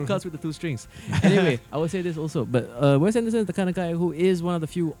there. Deep cuts with the 2 strings. Anyway, I would say this also. But Wes Anderson is the kind of guy who is one of the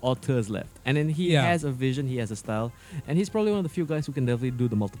few authors left. And then he Yeah. has a vision, he has a style. And he's probably one of the few guys who can definitely do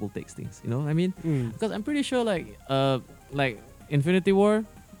the multiple takes things. You know what I mean? Because I'm pretty sure like Infinity War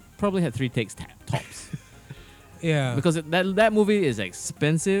probably had 3 takes tops. Yeah. Because that movie is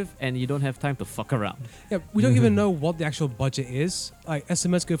expensive and you don't have time to fuck around. Yeah, we don't even know what the actual budget is. Like,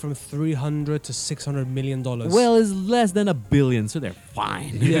 estimates go from 300 to 600 million dollars. Well, it's less than $1 billion, so they're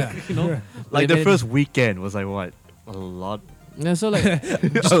fine. yeah, You know? Yeah. Like They the made- first weekend was like what? A lot. Yeah, so like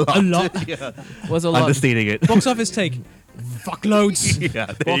a lot. Yeah. was a lot. Understating it. Box office take, fuckloads. yeah,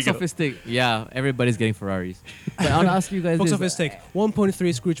 there Box you go. office take. Yeah, everybody's getting Ferraris. But I want to ask you guys Box this. office take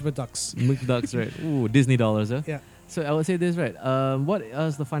 1.3 Scrooge McDucks. McDucks, right? Ooh, Disney dollars, huh? Yeah. So I would say this, right? What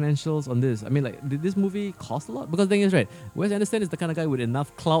is the financials on this? I mean, like, did this movie cost a lot? Because the thing is, right, Wes Anderson is the kind of guy with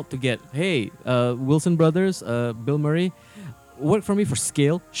enough clout to get, hey, Wilson Brothers, Bill Murray, work for me for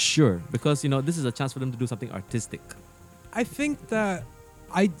scale, sure, because, you know, this is a chance for them to do something artistic. I think that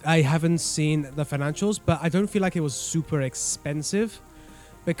I haven't seen the financials, but I don't feel like it was super expensive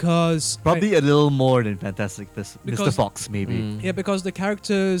because Probably a little more than Fantastic Mr. Because- Fox, maybe. Mm. yeah, because the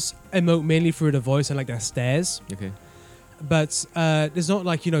characters emote mainly through the voice and like their stares. Okay. But there's not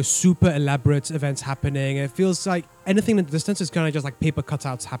like, you know, super elaborate events happening. It feels like anything in the distance is kind of just like paper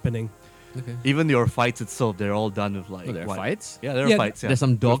cutouts happening. Okay. Even your fights itself, they're all done with like Oh, there are what? fights? Yeah, there are Yeah, fights. Yeah. There's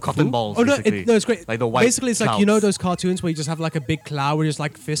some dog With cotton food? balls. Oh no, basically. no, it's great. Like the white Basically, it's like, you know clouds. those cartoons where you just have like a big cloud with just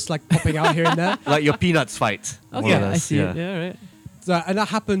like fists like popping out here and there. Like your Peanuts fight. more Okay, or I less, see it. Yeah, right. So, and that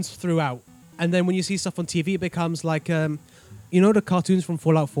happens throughout. And then when you see stuff on TV, it becomes like, you know, the cartoons from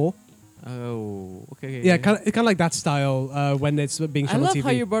Fallout 4. Oh, okay. Yeah, kind of like that style when it's being I shown on love TV. how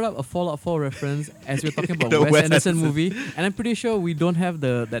you brought up a Fallout 4 reference as we're talking about The Wes Wes Anderson Anderson. movie, and I'm pretty sure we don't have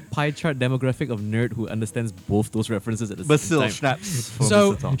that pie chart demographic of nerd who understands both those references at the But same still, time. snaps. For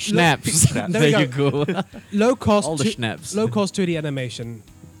So- Mr. Tom. Schnaps. Schnaps. There you go. Low cost, All the to- schnaps. low cost 2D animation.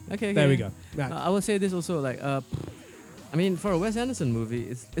 Okay, There we go. Yeah. I would say this also, like, I mean, for a Wes Anderson movie,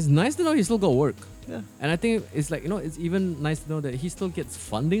 it's nice to know he still got work. Yeah. And I think it's like, you know, it's even nice to know that he still gets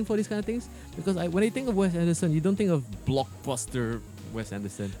funding for these kind of things. Because when you think of Wes Anderson, you don't think of blockbuster Wes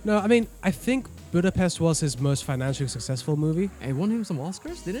Anderson. No, I mean, I think Budapest was his most financially successful movie. And it won him some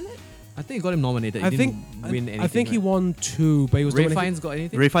Oscars, didn't it? I think it got him nominated. I He think didn't win anything. I think he right? won 2, but he was Ray nominated- Fiennes got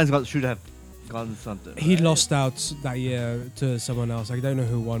anything? Ray Fiennes should have gotten something. He right? lost out that year to someone else. I don't know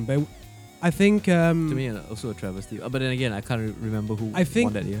who won, but I think To me, also a travesty. But then again, I can't remember who I think-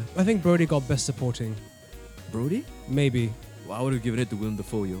 won that year. I think Brody got best supporting. Brody? Maybe. Well, I would have given it to Willem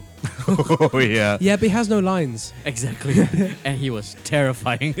Dafoe, yo. Oh yeah. Yeah, but he has no lines. Exactly. And he was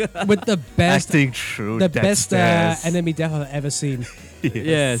terrifying. With the best Acting true. the death best stares. enemy death I've ever seen.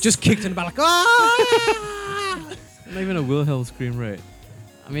 Yes. Just kicked in the back like, ah! Not even a Wilhelm scream, right?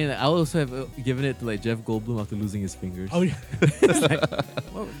 I mean, I would also have given it to like Jeff Goldblum after losing his fingers. Oh, yeah.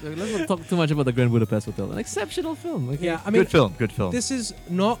 Well, let's not talk too much about the Grand Budapest Hotel. An exceptional film. Okay? Yeah, I mean, Good film. Good film. this is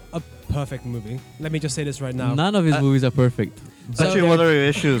not a perfect movie. Let me just say this right now. None of his movies are perfect. Actually, So- one of the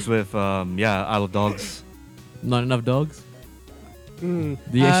issues with Isle of Dogs. Not enough dogs? Mm.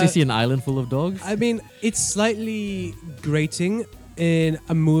 Do you actually see an island full of dogs? I mean, it's slightly grating in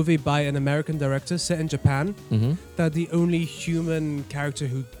a movie by an American director set in Japan Mm-hmm. that the only human character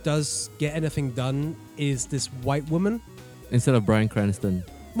who does get anything done is this white woman. Instead of Bryan Cranston.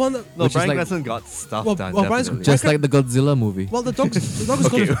 Well, No, Which is Bryan like- Cranston got stuff Well, done. well, Bryan's- definitely. Just like the Godzilla movie. well, the dog is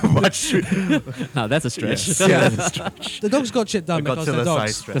called much. Now that's a stretch. Yes. Yeah. That's a stretch. the dogs got shit done The because they're Godzilla-sized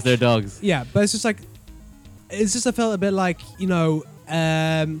dogs. stretch. Because they're dogs. Yeah, but it's just like, I felt a bit like,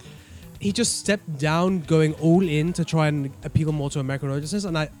 he just stepped down, going all in to try and appeal more to American audiences,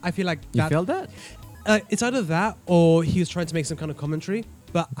 and I feel like You that felt that? it's either that or he was trying to make some kind of commentary,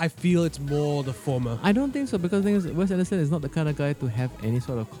 but I feel it's more the former. I don't think so, because the thing is, Wes Anderson is not the kind of guy to have any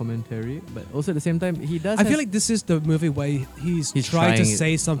sort of commentary, but also at the same time, he does. I feel like this is the movie where he's He's trying to trying it.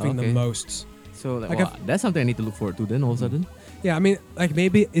 say something Okay. the most. so. Like, like wow, that's something I need to look forward to. Then all of a sudden, Yeah, I mean, like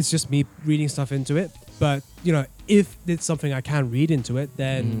maybe it's just me reading stuff into it, but if it's something I can read into it,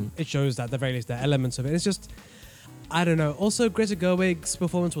 then it shows that at the very least there are elements of it. It's just, I don't know. Also, Greta Gerwig's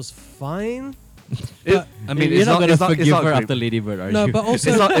performance was fine. I mean, you're it's not not. gonna It's not. forgive It's not her great. after Lady Bird, are No, you? but also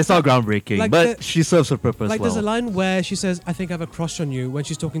It's not groundbreaking, Like but the- she serves her purpose like well. there's a line where she says, "I think I have a crush on you" when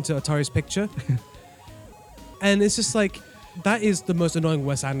she's talking to Atari's picture, and it's just like that is the most annoying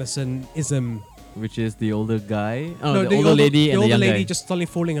Wes Anderson ism. Which is the older guy, No, the older lady the and the older young lady guy, just suddenly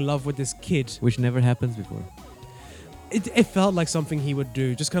falling in love with this kid. which never happens before. It felt like something he would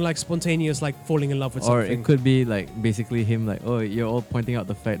do, just kind of like spontaneous, like falling in love with Or something. it could be like basically him, like, oh, you're all pointing out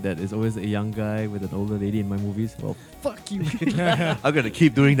the fact that it's always a young guy with an older lady in my movies. Well, fuck you. I'm gonna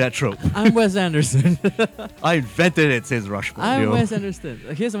keep doing that trope. I'm Wes Anderson. I invented it, says Rushmore. I'm yo. Wes Anderson.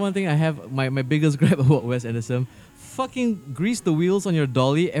 Here's the one thing I have, my biggest gripe about Wes Anderson. Fucking grease the wheels on your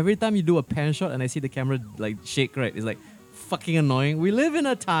dolly every time you do a pan shot and I see the camera like shake, right? It's like fucking annoying. We live in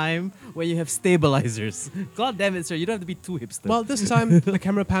a time where you have stabilizers. God damn it, sir. You don't have to be too hipster. Well, this time the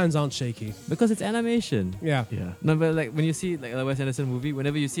camera pans aren't shaky. because it's animation. Yeah, Yeah. No, but like when you see like a Wes Anderson movie,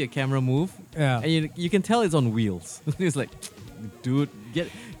 whenever you see a camera move, yeah. and you can tell it's on wheels. It's like, dude,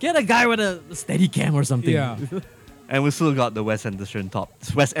 get a guy with a steady cam or something. Yeah. And we still got the Wes Anderson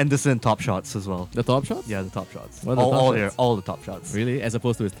top shots as well. The top shots? Yeah, the top shots. What are the top all, shots? all the top shots. Really? As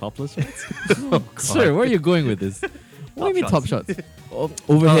opposed to his topless shots? Oh, Sir, where are you going with this? What do you mean top shots. shots?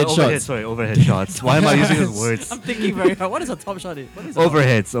 Overhead shots. Sorry, overhead shots. Why am I using those words? I'm thinking very hard. What is a top shot? What is a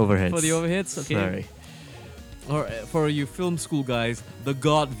Overheads, top- overheads. For the overheads? Okay. Sorry. Or for you film school guys, the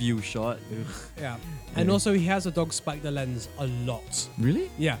God view shot. Ugh. Yeah. And Yeah. also he has a dog spike the lens a lot. Really?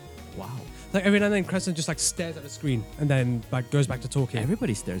 Yeah. Wow. Like every now and then Crescent just like stares at the screen and then like goes back to talking.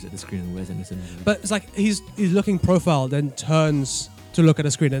 Everybody stares at the screen in Wes Anderson movies. But it's like he's looking profile, then turns to look at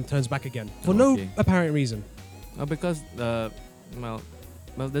the screen and turns back again. For no Okay. apparent reason. Because well,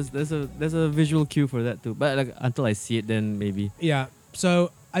 there's a visual cue for that too. But like until I see it, then maybe. Yeah.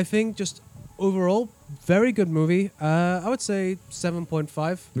 So I think just overall, very good movie. I would say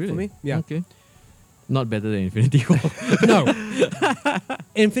 7.5 for me. Yeah. Okay. Not better than Infinity War. No.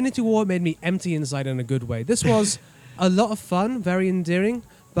 Infinity War made me empty inside in a good way. This was a lot of fun, very endearing,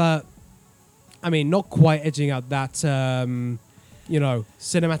 but I mean, not quite edging out that,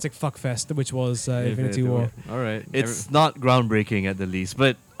 cinematic fuckfest, which was Infinity War. All right. It's not groundbreaking at the least,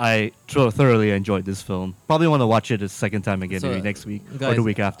 but I thoroughly enjoyed this film. Probably want to watch it a second time again, So, maybe next week or guys, the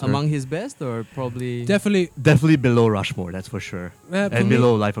week after. among his best or probably Definitely below Rushmore, that's for sure. For And me-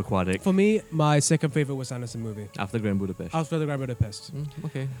 below Life Aquatic. For me, my second favorite Wes Anderson movie. after Grand Budapest. After the Grand Budapest.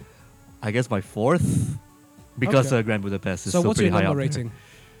 Okay. I guess my fourth, because Okay. Grand Budapest is So still what's pretty your high number up. rating?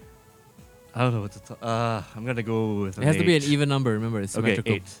 I don't know what to I'm gonna go with It has to be an eight. even number. Remember, it's Okay,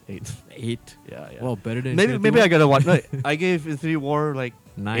 symmetrical. 8. 8. Yeah, yeah. Well, better than maybe Infinity I War? gotta watch. No, I gave Infinity War like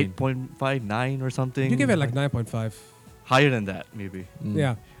 9. 8.5, 9 or something. You give it like 9.5. Higher than that, maybe. Mm.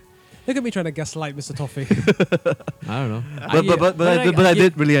 Yeah. Look at me trying to gaslight Mr. Toffee. I don't know. But I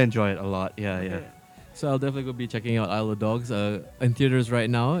did really enjoy it a lot. Yeah, yeah. So I'll definitely go be checking out Isle of Dogs in theaters right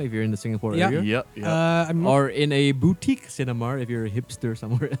now if you're in the Singapore Yeah. area. Yep, yep. I'm not, Or in a boutique cinema if you're a hipster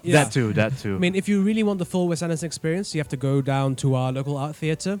somewhere. yeah. That too, that too. I mean, if you really want the full Wes Anderson experience, you have to go down to our local art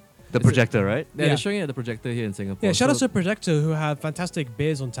theatre. the projector, right? Yeah, Yeah. they're showing it at the projector here in Singapore. Yeah, shout out so- to Projector who have fantastic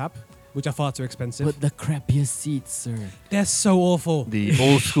beers on tap, which are far too expensive. But the crappiest seats, sir. They're so awful. The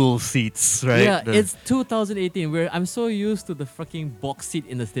old school seats, right? Yeah, The- it's 2018 where I'm so used to the fucking box seat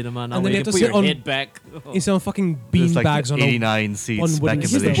in the cinema now And then where you you have can to put sit your on- head back. Oh. It's on fucking there's bean like bags the on a 89 seats on back wooden in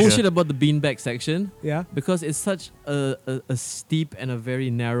seats. Here's the Malaysia. bullshit about the beanbag section. yeah. Because it's such a steep and a very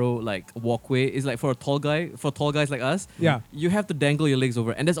narrow like walkway. It's like for tall guys like us, Yeah. you have to dangle your legs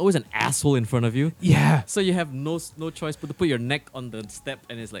over, and there's always an asshole in front of you. Yeah. So you have no choice but to put your neck on the step,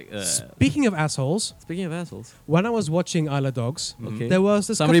 and it's like Speaking of assholes, Speaking of assholes, when I was watching Isla Dogs, okay. there was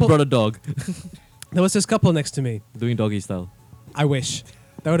this Somebody couple, brought a dog there was this couple next to me. doing doggy style I wish.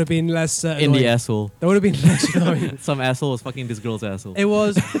 That would have been less in annoying. the asshole. That would have been less annoying. Some asshole was fucking this girl's asshole.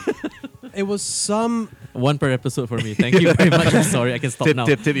 It was some One per episode for me. Thank you very much. I'm sorry. I can stop now.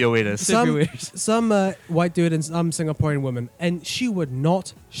 Tip your waiters. Tip your some waiters. some white dude and some Singaporean woman, and she would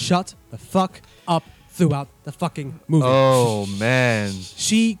not shut the fuck up throughout the fucking movie. Oh man,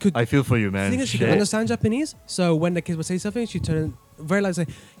 She could. I feel for you, The man. thing is, she Shit. could understand Japanese, so when the kid would say something, she turned very loud, say,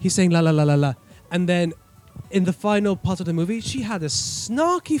 "He's saying la la la la la," and then in the final part of the movie, she had a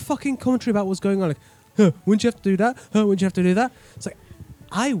snarky fucking commentary about what's going on. Like, wouldn't you have to do that? Wouldn't you have to do that? It's like,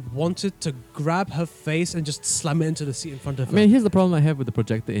 I wanted to grab her face and just slam it into the seat in front of I her. mean, here's the problem I have with the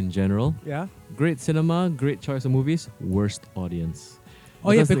projector in general. Yeah. Great cinema, great choice of movies, worst audience.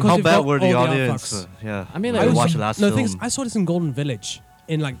 Oh yeah, Because because How you've bad got were the all audience? fucks. Yeah. I mean, When like, I watched the last No, film. the thing is, I saw this in Golden Village,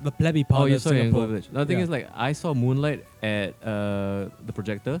 in like the plebby part Oh, you of saw it in Singapore. Golden Village. No, the thing Yeah. is, like, I saw Moonlight at the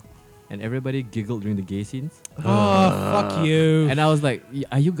projector, and everybody giggled during the gay scenes. Oh, fuck you. And I was like,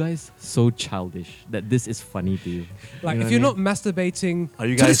 are you guys so childish that this is funny to you? Like, You know if what you're I not masturbating Are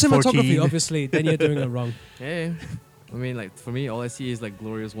you to the guys cinematography, 14? obviously, then you're doing it wrong. Yeah. I mean, like, for me, all I see is like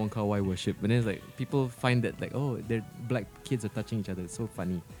glorious Wong Kar Wai worship. But then it's like, people find that, like, oh, they're black kids are touching each other. It's so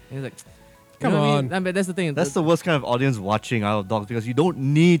funny. And it's like, you Come know what I on. mean? Nah, but that's the thing. That's the worst kind of audience watching Isle of Dogs because you don't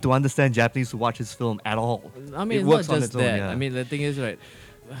need to understand Japanese to watch this film at all. I mean, It it's works not on just its own, that. yeah. I mean, the thing is, right.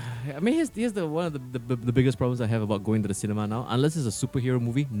 I mean, here's the one of the biggest problems I have about going to the cinema now. Unless it's a superhero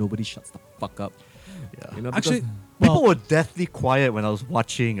movie, nobody shuts the fuck up. Yeah. You know, Actually, because- People well, were deathly quiet when I was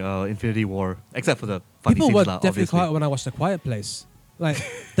watching Infinity War, except for the funny people scenes, were lah, definitely obviously. quiet when I watched A Quiet Place. Like,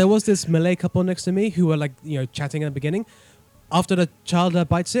 there was this Malay couple next to me who were like, chatting at the beginning. After the child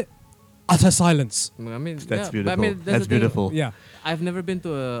bites it, utter silence. I mean, That's yeah, but beautiful. I mean, that's That's the thing. beautiful. Yeah. I've never been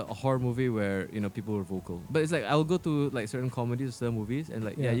to a horror movie where people were vocal, but it's like I'll go to like certain comedies or certain movies, and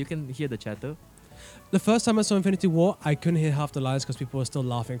like Yeah. you can hear the chatter. The first time I saw Infinity War, I couldn't hear half the lines because people were still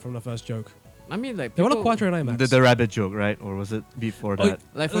laughing from the first joke. I mean, like They were people- not quieter in IMAX. The rabbit joke, right? Or was it before Oh, that?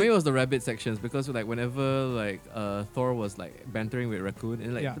 Like for me, it was the rabbit sections because like whenever like Thor was like bantering with Raccoon,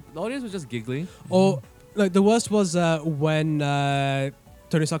 and like Yeah. the audience was just giggling. Or, like, the worst was when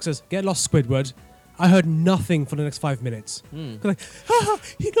Tony Stark says, "Get lost, Squidward." I heard nothing for the next 5 minutes. Hmm. They're like,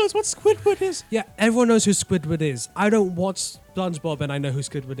 he knows what Squidward is. Yeah, everyone knows who Squidward is. I don't watch SpongeBob and I know who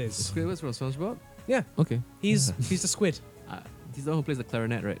Squidward is. Squidward's from SpongeBob. Yeah, Okay, he's the squid. he's the one who plays the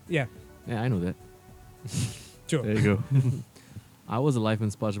clarinet, right? Yeah, Yeah, I know that. sure. There you go. I was alive when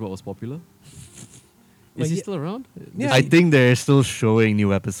SpongeBob was popular. Well, Is he yeah. still around? Yeah. I think they're still showing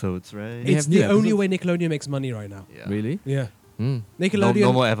new episodes, right? They It's have new the only episodes? way Nickelodeon makes money right now. Yeah. Really? Yeah. Hmm. No, Nickelodeon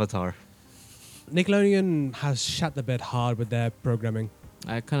no more Avatar. Nickelodeon has shut the bed hard with their programming.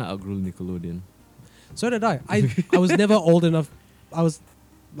 I kind of outgrew Nickelodeon. So did I. I was never old enough. I was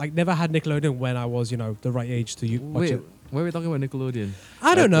like never had Nickelodeon when I was, the right age to watch Wait, it. why are we talking about Nickelodeon?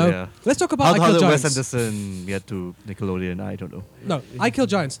 I don't know. Yeah. Let's talk about How I Kill did Wes Giants. Anderson get to Nickelodeon? I don't know. No, I Kill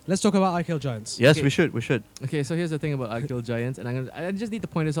Giants. Let's talk about I Kill Giants. Yes, Okay. we should. We should. Okay, so here's the thing about I Kill Giants, and I just need to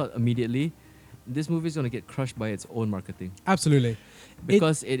point this out immediately. This movie is going to get crushed by its own marketing Absolutely.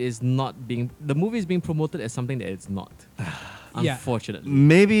 because it is not being. The movie is being promoted as something that it's not. Yeah. Unfortunately.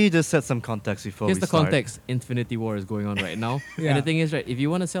 Maybe just set some context before Here's we the start. context. Infinity War is going on right now. Yeah. And the thing is, right, if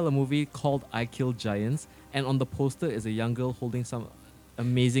you want to sell a movie called I Kill Giants, and on the poster is a young girl holding some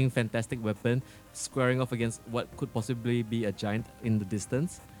amazing, fantastic weapon, squaring off against what could possibly be a giant in the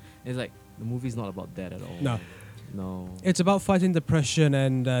distance, it's like, the movie's not about that at all. No. No. It's about fighting depression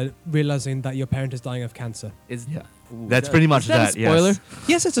and realizing that your parent is dying of cancer. It's, Yeah. ooh, That's that- pretty much is that. that, A spoiler? yes.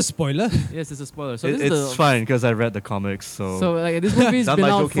 Yes, it's a spoiler. Yes, it's a spoiler. So It- this it's is the, fine because I read the comics, so, So like this movie's Done been by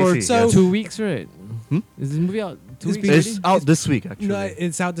out Joe for Casey, yes. 2 weeks, right? Hmm? Is this movie out 2 It's weeks been- it's already? out this week actually. No,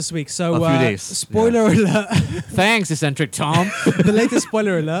 it's out this week. So A few days, spoiler alert. Thanks, eccentric Tom. The latest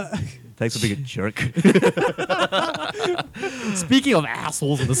spoiler alert. Thanks for being a jerk. Speaking of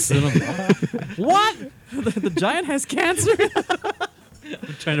assholes in the cinema, what? The giant has cancer.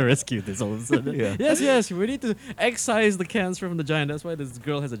 I'm trying to rescue this all of a sudden. Yeah. Yes, we need to excise the cancer from the giant. That's why this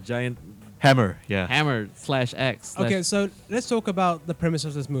girl has a giant Hammer, yeah. hammer / axe. Okay, so let's talk about the premise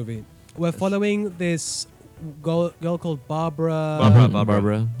of this movie. We're following this girl called Barbara.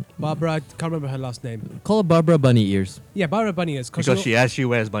 Barbara. I can't remember her last name. Call her Barbara Bunny Ears. Yeah, Barbara Bunny is. Because she actually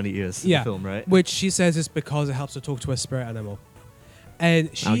wears bunny ears in Yeah. the film, right? Which she says is because it helps her talk to a spirit animal. And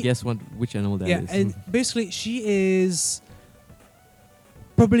she. I'll guess which animal that is. yeah, and basically she is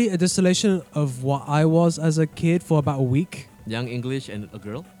probably a distillation of what I was as a kid for about a week. Young English and a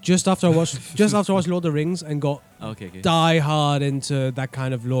girl. Just after I watched Lord of the Rings and got Okay. die hard into that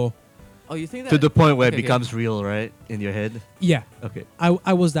kind of lore. Oh, you think that? To the point where Okay, it becomes real, right? In your head. Yeah, Okay.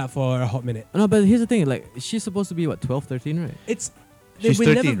 I was that for a hot minute. No, but here's the thing. Like, she's supposed to be what, 12, 13, right? It's She's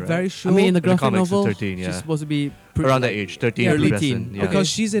we're 13, never right? very sure I mean, in the In the graphic comics, it's novel, 13, yeah. she's supposed to be Around that like, age, 13, Yeah, early adolescent, teen. yeah. because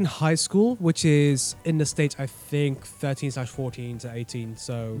she's in high school, which is in the States, I think 13/14 to 18.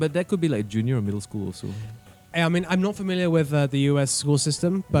 So, But that could be like junior or middle school also. I mean, I'm not familiar with the US school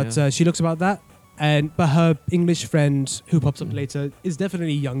system, but Yeah. she looks about that. But her English friend who pops up Mm. later is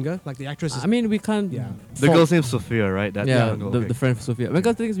definitely younger. Like the actress is. I mean, we can't. Yeah. The fault- girl's name's Sophia, right? That Yeah, girl, the, okay. the friend of Sophia.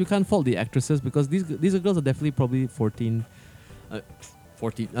 Because the thing is, we can't fault the actresses because these girls are definitely probably 14.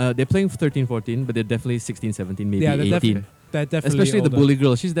 14. They're playing 13, 14, but they're definitely 16, 17, maybe Yeah, they're 18. they're definitely Especially the older. bully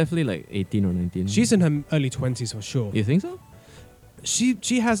girl. She's definitely like 18 or 19. She's in her early 20s for sure. You think so?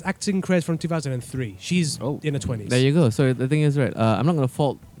 She has acting credits from 2003. She's Oh, in her 20s. There you go. So the thing is, right, I'm not going to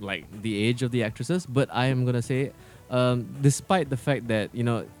fault like the age of the actresses, but I am going to say, despite the fact that,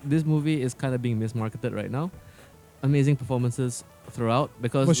 this movie is kind of being mismarketed right now, amazing performances throughout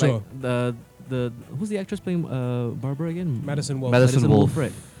because For sure. like the who's the actress playing Barbara again? Madison Wolfe. Madison Wolfe.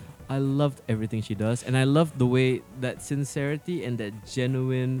 Right. I loved everything she does, and I loved the way that sincerity and that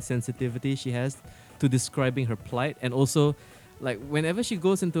genuine sensitivity she has to describing her plight, and also like whenever she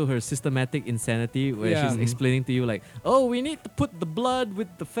goes into her systematic insanity where Yeah. she's explaining to you like, oh, we need to put the blood with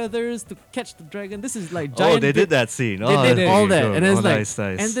the feathers to catch the dragon. This is like giant. Oh, they did that scene. They Oh, did that's all pretty that, cool. and it's Oh, like, nice,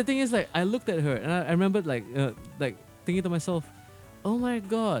 nice. and the thing is like, I looked at her and I remembered like thinking to myself, oh my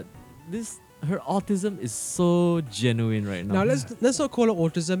god, her autism is so genuine right now. Now let's not call it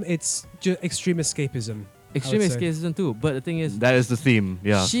autism. It's extreme escapism. Extreme I would say. escapism too. But the thing is, That is the theme,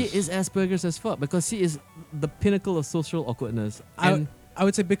 yeah. she is Asperger's as fuck because she is the pinnacle of social awkwardness. I- And I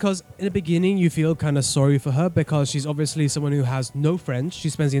would say because in the beginning you feel kind of sorry for her because she's obviously someone who has no friends. She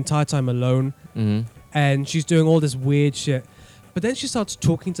spends the entire time alone Mhm. and she's doing all this weird shit. But then she starts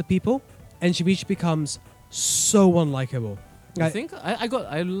talking to people and she becomes so unlikable. I think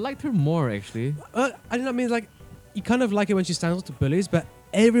I liked her more actually. I don't know. I mean, like, you kind of like it when she stands up to bullies, but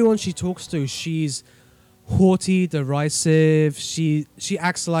everyone she talks to, she's haughty, derisive. She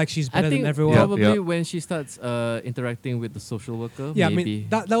acts like she's I better think than everyone. probably Yeah. when she starts interacting with the social worker. Yeah, maybe.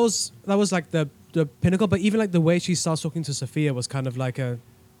 I mean that was like the pinnacle. But even like the way she starts talking to Sophia was kind of like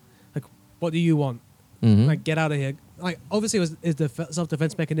what do you want? Mhm. Like, get out of here. Like, obviously it's the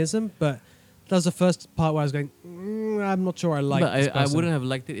self-defense mechanism, but that was the first part where I was going, I'm not sure I like but this I person. wouldn't have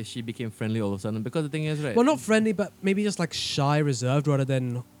liked it if she became friendly all of a sudden because the thing is, right? Well, not friendly, but maybe just like shy, reserved, rather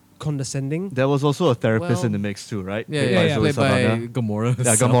than condescending. There was also a therapist Well, in the mix too, right? Yeah, Played yeah, by yeah. Zoe Played by Saldana. Gamora. Yeah,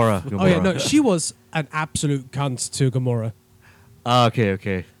 herself. Gamora. Oh yeah, no, she was an absolute cunt to Gamora. Ah,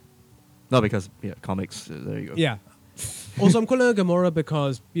 okay. No, because comics. There you go. Yeah. Also, I'm calling her Gamora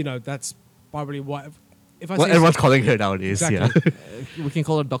because that's probably what. If I Well, say everyone's calling her nowadays. Exactly. Yeah. We can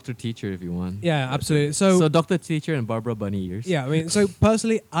call her Doctor Teacher if you want. yeah, absolutely. So, Doctor Teacher and Barbara Bunny Ears. yeah, I mean, so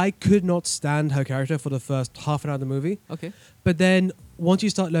personally, I could not stand her character for the first half an hour of the movie. Okay. But then once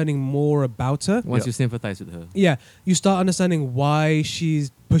you start learning more about her, Once Yeah. you sympathize with her. yeah, you start understanding why she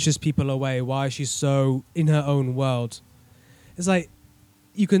pushes people away, why she's so in her own world. It's like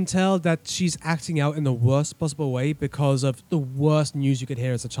you can tell that she's acting out in the worst possible way because of the worst news you could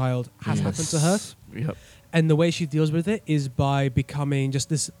hear as a child has happened to her. Yep. And the way she deals with it is by becoming just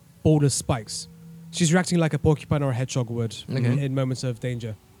this ball of spikes. She's reacting like a porcupine or a hedgehog would Okay. in moments of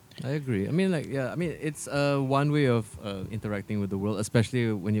danger. I agree. I mean, it's one way of interacting with the world,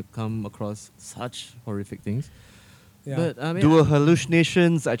 especially when you come across such horrific things. Yeah. But I mean, Do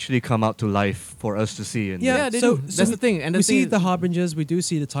hallucinations actually come out to life for us to see? In Yeah, yeah, they so- do. so That's the thing. And the we thing see is- the Harbingers, we do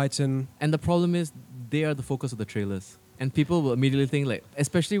see the Titan. And the problem is, they are the focus of the trailers. And people will immediately think, like,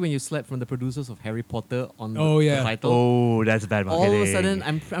 especially when you slept from the producers of Harry Potter on Oh, the yeah. title. Oh, that's bad marketing. All of a sudden,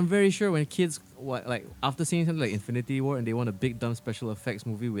 I'm very sure when kids after seeing something like Infinity War and they want a big dumb special effects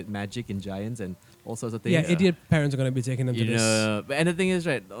movie with magic and giants and all sorts of things. Yeah, idiot parents are going to be taking them to You this. know, and the thing is,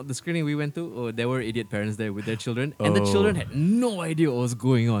 right, on the screening we went to, there were idiot parents there with their children, and the children had no idea what was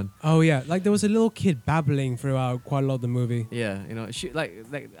going on. Oh yeah, like there was a little kid babbling throughout quite a lot of the movie. Yeah, she like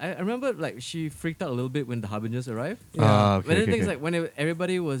I remember like she freaked out a little bit when the Harbingers arrived. Yeah. Ah, okay, But the okay, thing is, okay. like when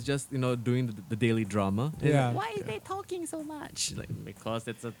everybody was just doing the daily drama. it's Yeah. like, why is they talking so much? Like because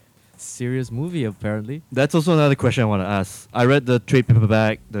it's a serious movie apparently. That's also another question I want to ask. I read the trade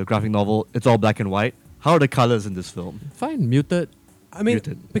paperback, the graphic novel. It's all black and white. How are the colors in this film? Fine, muted. I mean,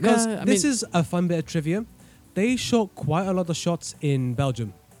 Mutant. because Yeah, I this mean- is a fun bit of trivia. They shot quite a lot of shots in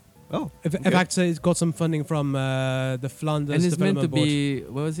Belgium. Oh, In fact, it's got some funding from the Flanders And it's meant to Development be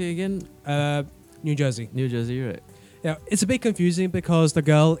what was it again? Board, New Jersey. New Jersey, right? Yeah, it's a bit confusing because the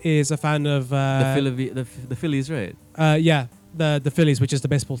girl is a fan of The Phillies, right? yeah, the Phillies, which is the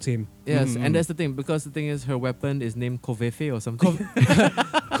baseball team. Yes, Mm. and that's the thing, because the thing is, her weapon is named Kovefe or something.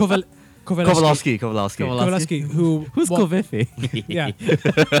 Kovalevsky. Kowalski. Kovalevsky, who Who's Kovefe? Yeah.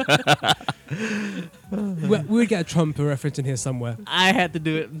 we would get a Trump reference in here somewhere. I had to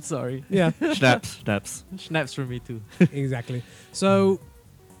do it. I'm sorry. Yeah, Snaps. Snaps for me too. exactly. So,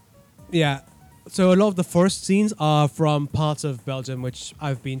 yeah. So a lot of the forest scenes are from parts of Belgium which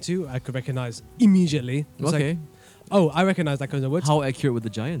I've been to. I could recognize immediately. It's Okay. like, oh, I recognize that kind of woods. How accurate with the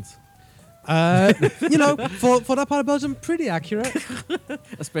giants? You know, for that part of Belgium, pretty accurate.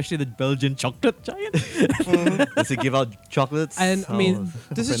 Especially the Belgian chocolate giant. Does he give out chocolates? And I mean,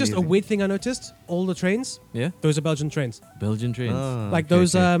 Oh, this is just a amazing. weird thing I noticed. All the trains, Yeah. those are Belgian trains. Belgian trains. Ah, Like okay,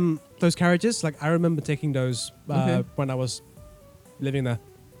 those okay. those carriages. Like I remember taking those Okay. when I was living there.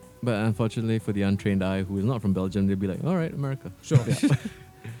 But unfortunately for the untrained eye who is not from Belgium, they'd be like, all right, America. Sure.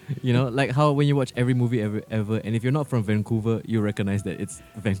 You know, like how when you watch every movie ever, and if you're not from Vancouver, you recognize that it's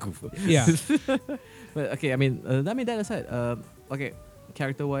Vancouver. Yeah. But okay, I mean that aside, okay,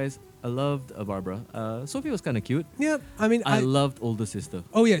 character-wise, I loved Barbara. Sophie was kind of cute. Yeah. I mean, I loved older sister.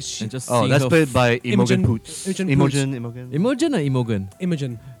 oh yeah, she, And just Oh, seeing that's her played by Imogen Imogen- Poots. Imogen Imogen. Imogen or Imogen?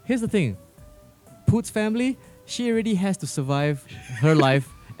 Imogen. Here's the thing, Poots family, she already has to survive her life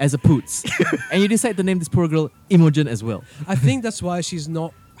as a Poots, and you decide to name this poor girl Imogen as well. I think that's why she's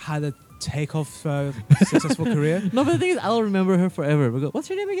not had a takeoff successful career. No, but the thing is, I'll remember her forever. Because, what's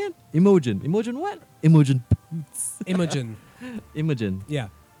your name again? Imogen. Imogen what? Imogen Poots. Imogen. Imogen. Yeah.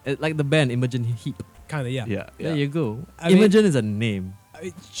 Like the band Imogen Heap. Kind of. Yeah. Yeah. There you go. I mean- Imogen is a name.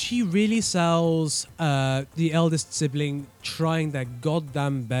 She really sells the eldest sibling trying their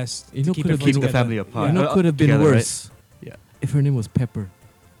goddamn best You to know, keep could everyone have Keep the together. family apart. You know, could have been Together, right? worse. Yeah. If her name was Pepper.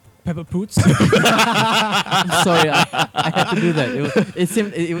 Pepper Poots. I'm sorry, I had to do that. It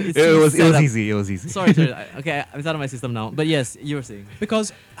seemed It seemed was set up. easy. It was easy. Sorry. Okay, it's out of my system now. But yes, you were saying.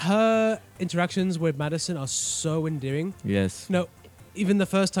 Because her interactions with Madison are so endearing. Yes. No, even the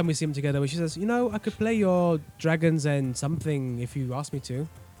first time we see them together, where she says, "You know, I could play your dragons and something if you ask me to.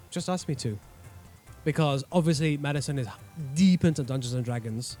 Just ask me to." Because obviously Madison is deep into Dungeons and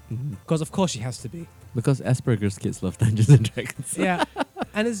Dragons. Mhm. Because of course she has to be. Because Asperger's kids love Dungeons and Dragons. Yeah,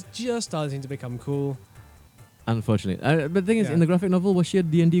 and it's just starting to become cool. Unfortunately. But the thing is, Yeah. in the graphic novel, was she a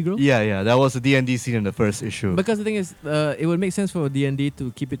D&D girl? Yeah. That was the D&D scene in the first issue. Because the thing is, it would make sense for D&D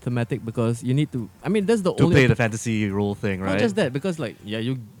to keep it thematic because you need to. I mean, that's the to only. play the fantasy role thing, right? Not just that, because like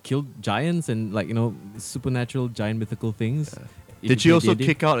you killed giants and like supernatural giant mythical things. If Did you she play also D&D.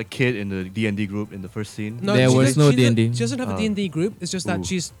 kick out a kid in the D&D group in the first scene? There she was does- no she doesn't- D&D. She doesn't have a Oh. D&D group. It's just that Ooh.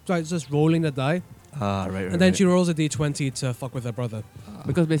 she's like, just rolling the die, Ah, right. and then she rolls a d20 to fuck with her brother.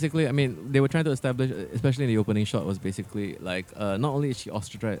 Because basically, I mean, they were trying to establish, especially in the opening shot, was basically like not only is she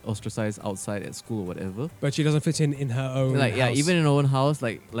ostracized outside at school or whatever, But she doesn't fit in her own like house. even in her own house,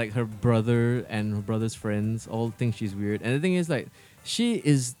 like her brother and her brother's friends all think she's weird. And the thing is, like, she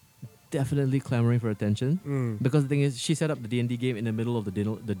is definitely clamoring for attention because the thing is, she set up the D&D game in the middle of the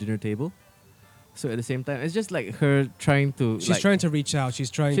dinner table. So at the same time, it's just like her trying to. She's like, trying to reach out. She's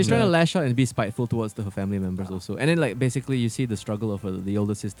trying to lash out and be spiteful towards her family members also. And then like basically you see the struggle of the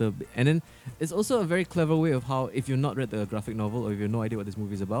older sister. And then it's also a very clever way of how, if you've not read the graphic novel or if you have no idea what this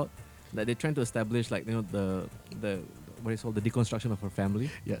movie is about, that they're trying to establish like the what is called the deconstruction of her family.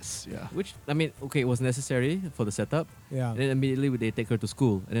 Yes, yeah. Which I mean, okay, it was necessary for the setup. Yeah. And then immediately they take her to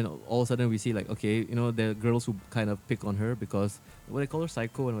school, and then all of a sudden we see like, okay, there are girls who kind of pick on her because what they call her,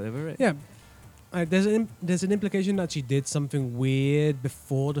 psycho and whatever, right? Yeah. There's an implication that she did something weird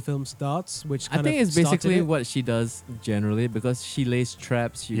before the film starts, which I kind think of it's basically started it. what she does generally because she lays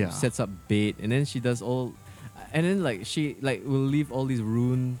traps, she Yeah. sets up bait, and then she does all, and then like she like will leave all these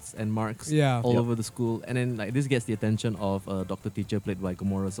runes and marks Yeah. all Yep. over the school, and then like this gets the attention of Dr. Teacher played by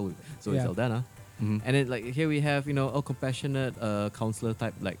Gamora Zoe Yeah. Saldana. Mhm. And then like here we have a compassionate counselor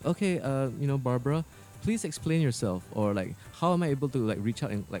type, like, okay, Barbara, please explain yourself, or like how am I able to like reach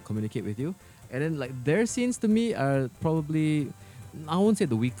out and like communicate with you. And then like their scenes to me are probably, I won't say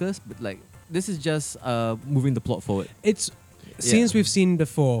the weakest, but like this is just moving the plot forward. It's scenes we've seen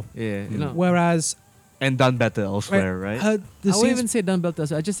before. Yeah, Whereas And done better elsewhere, right? the I wouldn't scenes, even say done better.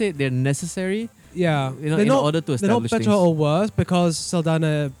 I just say they're necessary, yeah, in they're not, order to they're not establish better things. or worse because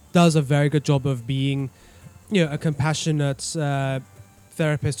Saldana does a very good job of being, a compassionate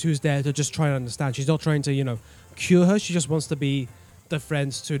therapist who's there to just try and understand. She's not trying to, cure her. She just wants to be the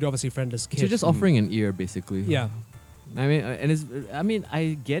friends to the obviously friendless kid. So just offering an ear, basically. Yeah. I mean,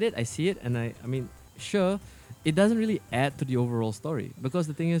 I get it, I see it, and I mean, sure, it doesn't really add to the overall story because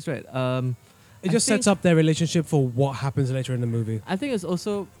the thing is, right? It I just sets think- up their relationship for what happens later in the movie. I think it's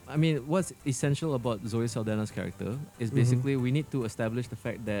also, I mean, what's essential about Zoe Saldana's character is basically we need to establish the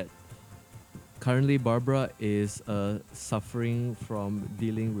fact that currently Barbara is suffering from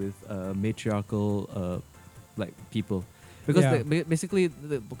dealing with matriarchal like people. Because Yeah. basically,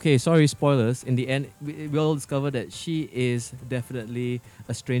 okay, sorry, spoilers. In the end, we all discover that she is definitely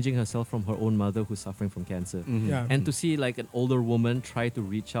estranging herself from her own mother who's suffering from cancer. Mhm. Yeah. And to see like an older woman try to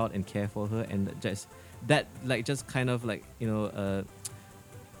reach out and care for her, and just that like just kind of like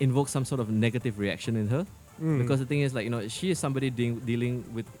invoke some sort of negative reaction in her. Mm. Because the thing is like she is somebody dealing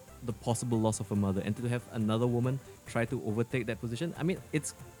with the possible loss of her mother, and to have another woman try to overtake that position, I mean,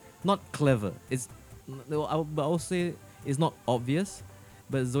 it's not clever. It's but I would say it's not obvious.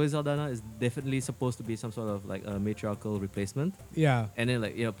 But Zoe Saldana is definitely supposed to be some sort of like a matriarchal replacement. Yeah. And then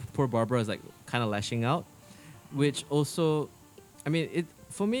like poor Barbara is like kind of lashing out, which also, I mean, it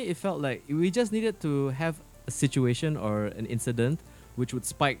for me it felt like we just needed to have a situation or an incident which would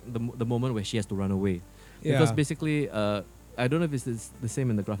spike the moment where she has to run away. Yeah. Because basically, I don't know if it's the same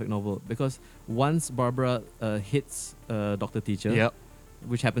in the graphic novel, because once Barbara hits Dr. Teacher, Yep.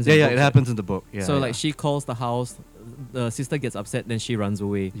 which happens Yeah, in yeah, the it book, happens in the book. Yeah. so yeah. like she calls the house, the sister gets upset, then she runs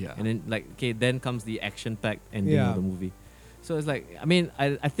away. Yeah. And then like okay, then comes the action-packed ending Yeah. of the movie. So it's like, I mean,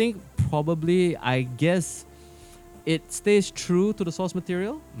 I think probably, I guess it stays true to the source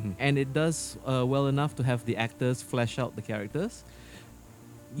material, Mhm. and it does well enough to have the actors flesh out the characters.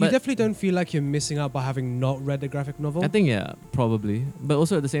 You But definitely don't feel like you're missing out by having not read the graphic novel. I think yeah, probably. But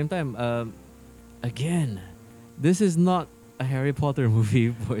also at the same time, again, this is not a Harry Potter movie,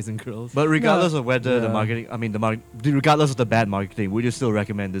 boys and girls. But regardless of whether the Yeah. marketing, I mean, regardless of the bad marketing, would you still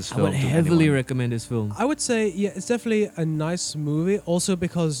recommend this I film? would to heavily anyone? recommend this film. I would say, yeah, it's definitely a nice movie. Also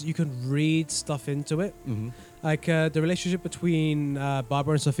because you can read stuff into it, Mhm. like the relationship between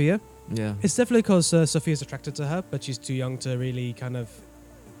Barbara and Sophia. Yeah. It's definitely because Sophia's attracted to her, but she's too young to really kind of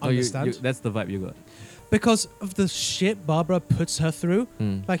understand. That's the vibe you got. Because of the shit Barbara puts her through,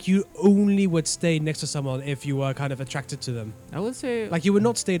 Mm. like you only would stay next to someone if you were kind of attracted to them. I would say Like you would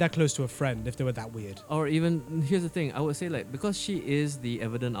not stay that close to a friend if they were that weird. or even here's the thing, I would say like because she is the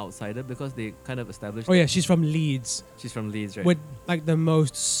evident outsider, because they kind of established Oh yeah, she's from Leeds she's from Leeds, right? with like the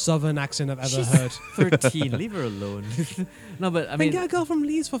most southern accent I've ever She's heard. 13, leave her alone. No, but I I mean, get a girl from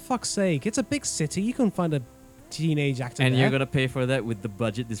Leeds for fuck's sake. It's a big city. You can find a teenage actor and there. you're gonna pay for that with the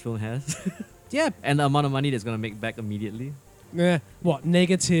budget this film has, yeah. and the amount of money that's gonna make back immediately. Yeah. What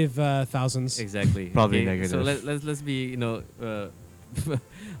negative thousands? Exactly. Probably okay? So negative. let's be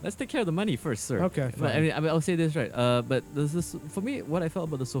let's take care of the money first, sir. Okay. But fine. I mean, I'll say this right. But this is for me. What I felt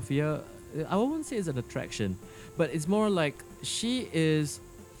about the Sophia, I wouldn't say it's an attraction, but it's more like she is,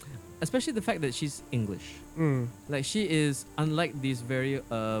 especially the fact that she's English. Mm. Like she is unlike these very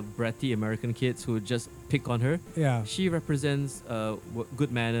bratty American kids who just pick on her. Yeah. She represents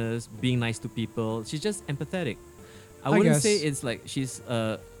good manners, being nice to people. She's just empathetic. I I wouldn't guess. say it's like she's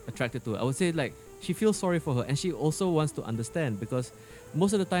attracted to her. I would say like she feels sorry for her, and she also wants to understand, because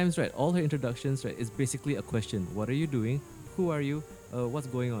most of the times, right, all her introductions, right, is basically a question: what are you doing? Who are you? What's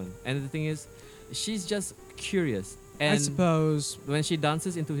going on? And the thing is, she's just curious. And I suppose. when she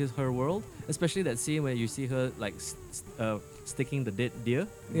dances into her world, especially that scene where you see her like sticking the dead deer,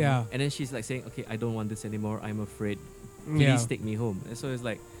 Yeah. and then she's like saying, "Okay, I don't want this anymore. I'm afraid. Please Yeah. take me home." And so it's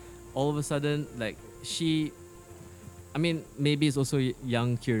like, all of a sudden, like she, I mean, maybe it's also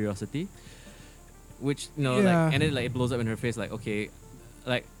young curiosity, which Yeah. like, and then like it blows up in her face, like, okay,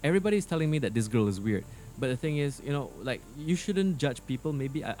 like everybody's telling me that this girl is weird, but the thing is, like you shouldn't judge people.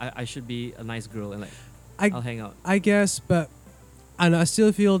 Maybe I should be a nice girl and like I'll hang out. I guess, but and I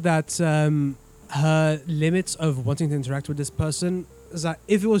still feel that her limits of wanting to interact with this person is that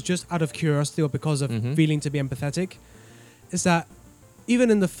if it was just out of curiosity or because of Mhm. feeling to be empathetic, is that even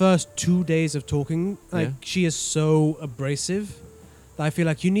in the first 2 days of talking, like Yeah. she is so abrasive that I feel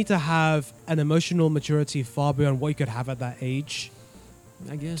like you need to have an emotional maturity far beyond what you could have at that age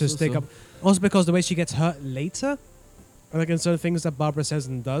I guess to stick also. up. Also because the way she gets hurt later, like in certain things that Barbara says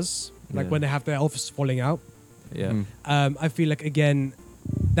and does, like Yeah. when they have their office falling out. Yeah. Mm. I feel like again,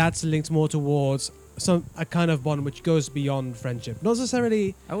 that's linked more towards a kind of bond which goes beyond friendship. Not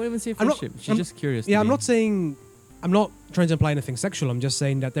necessarily. I wouldn't even say I'm not- friendship. She's I'm- just curious. Yeah, to I'm me. not saying. I'm not trying to imply anything sexual. I'm just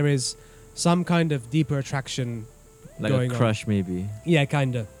saying that there is some kind of deeper attraction. like going a on. crush, maybe. Yeah,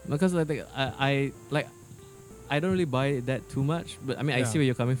 kinda. Because like I don't really buy that too much, but I mean I Yeah. see where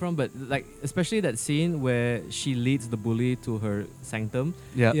you're coming from. But like especially that scene where she leads the bully to her sanctum,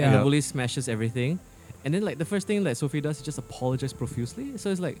 Yeah. Yeah. and the bully smashes everything, and then like the first thing that Sophie does is just apologize profusely. So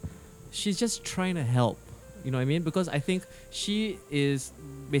it's like she's just trying to help, You know what I mean? Because I think she is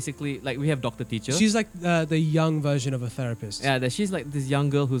basically like we have doctor teacher. She's like the young version of a therapist. Yeah, that she's like this young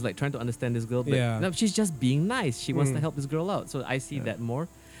girl who's like trying to understand this girl, but Yeah. no, she's just being nice. She wants to Mm. help this girl out. So I see Yeah. that more.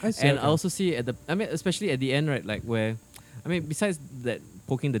 I see. And I okay. also see especially at the end, right? Like where, I mean, besides that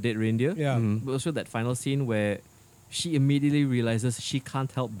poking the dead reindeer, Yeah. Mhm. but also that final scene where she immediately realizes she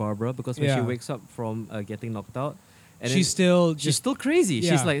can't help Barbara because when she Yeah. wakes up from getting knocked out, and She's still she's just still crazy.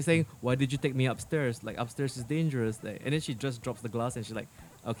 Yeah. She's like saying, "Why did you take me upstairs? Like upstairs is dangerous." Like, and then she just drops the glass and she's like,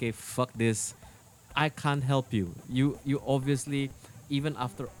 "Okay, fuck this. I can't help you. You obviously, even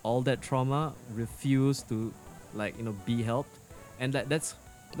after all that trauma, refuse to, like, be helped." And that's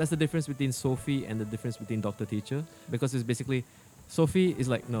the difference between Sophie and the difference between Doctor Teacher, because it's basically Sophie is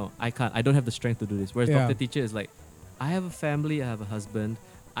like, "No, I can't. I don't have the strength to do this." Whereas Yeah. Doctor Teacher is like, "I have a family. I have a husband.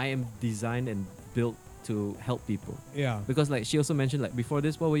 I am designed and built to help people." yeah. Because like she also mentioned, like, before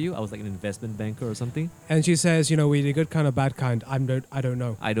this, what were you? I was like an investment banker or something. And she says, we the good kind of bad kind. I don't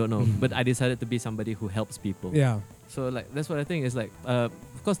know. I don't know, but I decided to be somebody who helps people. Yeah. So like that's what I think is like. Of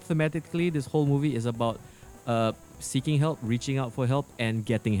course, thematically, this whole movie is about seeking help, reaching out for help, and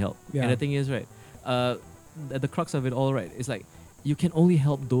getting help. Yeah. And the thing is, right, the crux of it all, right, is like you can only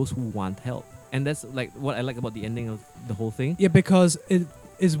help those who want help, and that's like what I like about the ending of the whole thing. Yeah, because it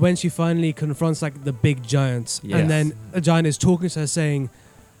is when she finally confronts like the big giants, Yes. and then a giant is talking to her saying,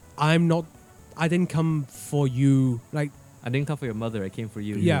 I didn't come for you. Like, I didn't come for your mother. I came for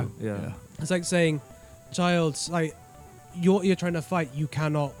you. Yeah. Yeah. it's like saying, child, like, you're trying to fight, you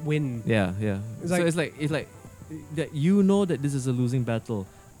cannot win. Yeah, yeah. It's So like- it's like that you know that this is a losing battle.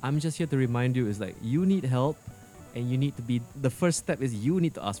 I'm just here to remind you, is like you need help, and you need to be the first step is you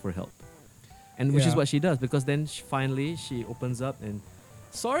need to ask for help, and which is Yeah. what she does, because then finally she opens up and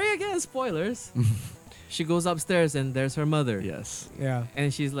sorry again, spoilers. She goes upstairs and there's her mother, Yes.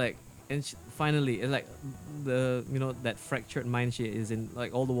 and she's like, finally it's like that fractured mind she is in,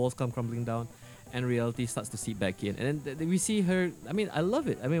 like all the walls come crumbling down. And reality starts to seep back in, and then we see her. I mean, I love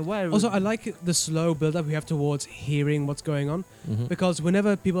it. I mean, why? Also, I like the slow build-up we have towards hearing what's going on, Mhm. because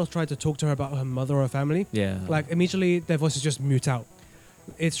whenever people try to talk to her about her mother or family, Yeah. like immediately their voices just mute out.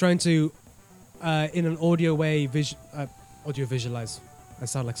 It's trying to, in an audio way, audio visualize. I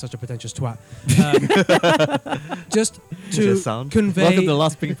sound like such a pretentious twat. Just to Just sound. convey Welcome to the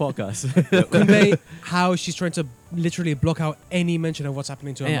Last Pink podcast. convey how she's trying to literally block out any mention of what's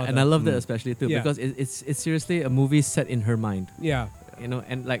happening to her mother. And I love that Mm. especially too, Yeah. because it's seriously a movie set in her mind, Yeah,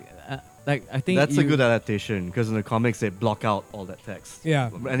 and like I think That's a good adaptation because in the comics they block out all that text. yeah.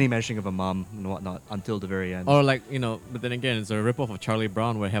 Any mentioning of a mom and whatnot until the very end. or like but then again, it's a ripoff of Charlie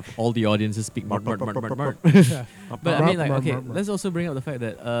Brown where have all the audiences speak mart. yeah. But I mean, like, okay, let's also bring up the fact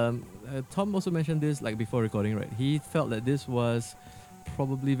that Tom also mentioned this like before recording, right? He felt that this was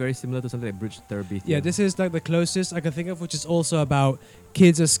probably very similar to something like Bridge to Terabithia. Yeah, this is like the closest I can think of, which is also about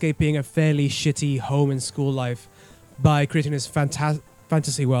kids escaping a fairly shitty home and school life by creating this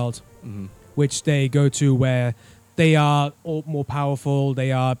fantasy world, Mhm. which they go to where they are all more powerful.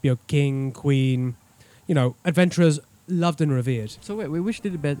 They are king, queen, adventurers loved and revered. So wait, which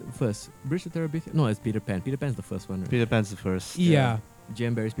did it first? Bridge to Terabithia? No, it's Peter Pan. Peter Pan's the first one, right? Peter Pan's the first. Yeah.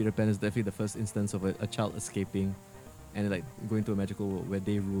 J.M. Barrie's Peter Pan is definitely the first instance of a child escaping and like going to a magical world where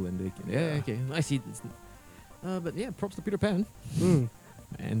they rule and they can. Yeah, okay, I see. But yeah, props to Peter Pan Mm.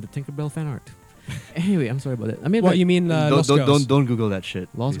 and the Tinkerbell fan art. Anyway, I'm sorry about that. I mean, What like, you mean, Lost Girls? Don't Google that shit.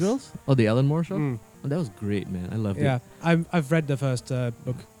 Lost please. Girls? Oh, the Alan Moore show? Mm. Oh, that was great, man. I loved Yeah, it. I've read the first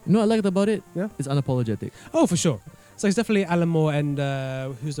book. You know what I liked about it? Yeah? It's unapologetic. Oh, for sure. So it's definitely Alan Moore and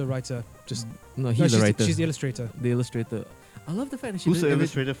who's the writer? Just No, no, he's she's the writer. She's the illustrator. The illustrator. I love the fact that she Who's did the every-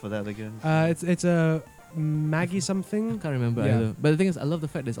 illustrator for that again? It's a Maggie I something. can't remember Yeah. either. But the thing is, I love the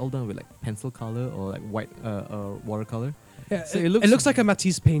fact that it's all done with like pencil color or like white watercolor. Yeah, So it, it looks- it looks like a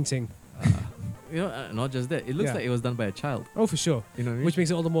Matisse painting. Not just that. It looks Yeah. like it was done by a child. Oh, for sure. You know what I mean? Which makes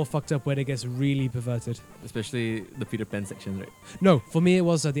it all the more fucked up when it gets really perverted. Especially the Peter Pan section, right? No, for me it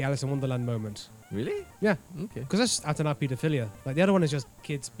was the Alice in Wonderland moment. Really? Yeah. Okay. Because that's out and out pedophilia. Like the other one is just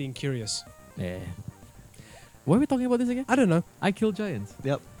kids being curious. Yeah. Why are we talking about this again? I don't know. I Kill Giants.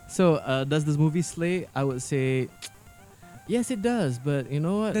 Yep. So, does this movie slay? I would say, yes, it does. But you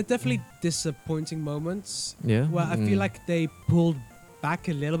know what? There are definitely disappointing moments Yeah. where I feel like they pulled back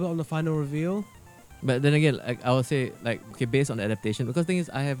a little bit on the final reveal. But then again, like I would say, like okay, based on the adaptation, because the thing is,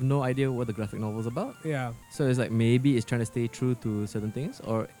 I have no idea what the graphic novel is about. Yeah. So it's like maybe it's trying to stay true to certain things,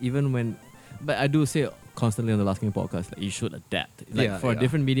 or even when. But I do say constantly on the Last King podcast, like you should adapt. Like Yeah, for a yeah.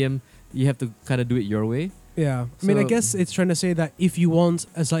 different medium, you have to kind of do it your way. Yeah. I mean, I So- guess it's trying to say that if you want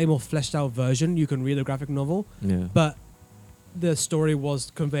a slightly more fleshed out version, you can read a graphic novel. Yeah. But the story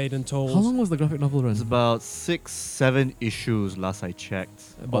was conveyed and told. How long was the graphic novel run? It's about 6-7 issues last I checked.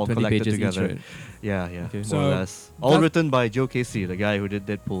 About all 20 collected pages together. each, right? Yeah, Okay. more So or less. All that- written by Joe Casey, the guy who did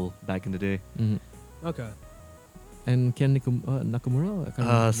Deadpool back in the day. Mhm. Okay. And Ken Nakamura? I can't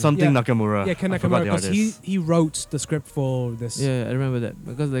remember. Something Yeah. Nakamura. Yeah, Ken I forgot Nakamura, the because artist. he wrote the script for this. Yeah, I remember that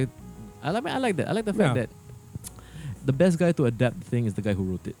because like I like that. I like the fact Yeah. that the best guy to adapt the thing is the guy who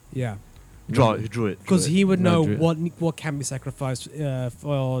wrote it. Yeah. He drew it. Because he would No, know Drew. what can be sacrificed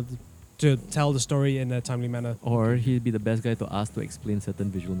for to tell the story in a timely manner. Or he'd be the best guy to ask to explain certain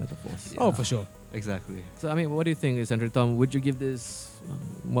visual metaphors. Oh, for sure. Exactly. So I mean, what do you think, Sandra Tom? Would you give this?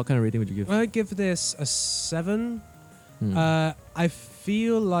 What kind of rating would you give? I give this a 7. Hmm. I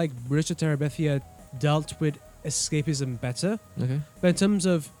feel like Richard Terabithia dealt with escapism better, Okay. but in terms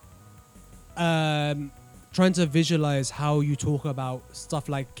of trying to visualize how you talk about stuff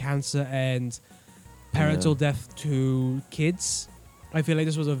like cancer and parental Yeah. death to kids, I feel like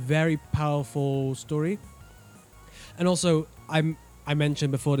this was a very powerful story. And also, I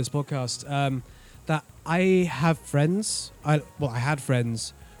mentioned before this podcast that I have friends. I had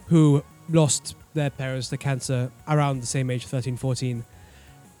friends who lost their parents to cancer around the same age, 13, 14,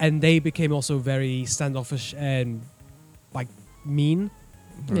 and they became also very standoffish and like mean.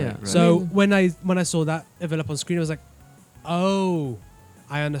 Yeah. Right. So I mean- when I saw that develop on screen, I was like, oh,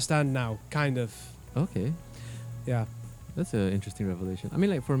 I understand now, kind of. Okay. Yeah. That's an interesting revelation. I mean,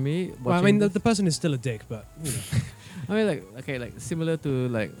 like for me, Well, I watching mean, the this- person is still a dick, but you know. I mean, like, okay, like similar to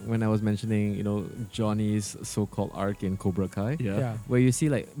like when I was mentioning, Johnny's so-called arc in Cobra Kai, yeah. where you see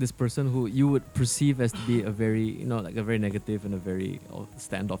like this person who you would perceive as to be a very, like a very negative and a very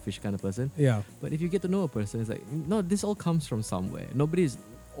standoffish kind of person. Yeah. But if you get to know a person, it's like, no, this all comes from somewhere. Nobody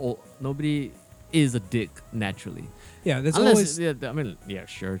is a dick naturally. Yeah, there's Unless, always. yeah, I mean, yeah,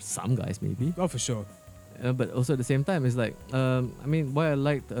 sure, some guys maybe. Oh, for sure. But also at the same time, it's like, I mean, why I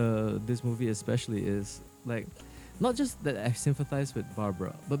liked this movie especially is like, not just that I sympathize with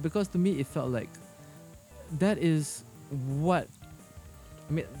Barbara, but because to me it felt like that is what,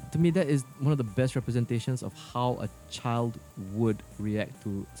 I mean, to me that is one of the best representations of how a child would react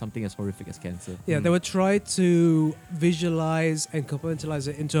to something as horrific as cancer. Yeah, they would try to visualize and compartmentalize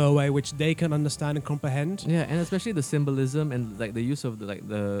it into a way which they can understand and comprehend. Yeah, and especially the symbolism and like the use of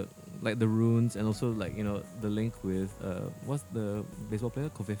the runes, and also like the link with what's the baseball player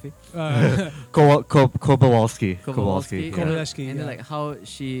Kofefe? Kowalski. Kowalski, Yeah. Kowalski, and then yeah. like how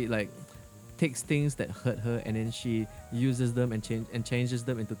she like takes things that hurt her and then she uses them and changes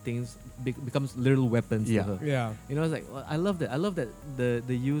them into things becomes little weapons Yeah. to her. Yeah. It's like, well, I love that. I love that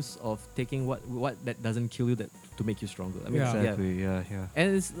the use of taking what that doesn't kill you that to make you stronger. I mean, Yeah. Exactly. Yeah.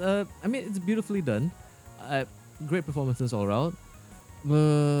 and it's I mean it's beautifully done. Great performances all around.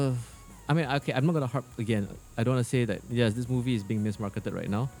 I mean, okay, I'm not gonna harp again. I don't want to say that yes, this movie is being mismarketed right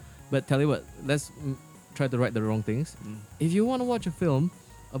now. But tell you what, let's try to right the wrong things. If you want to watch a film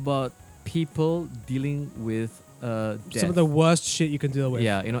about people dealing with death, Some of the worst shit you can deal with.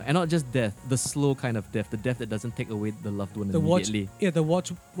 yeah, and not just death, the slow kind of death, the death that doesn't take away the loved one The watch, immediately. the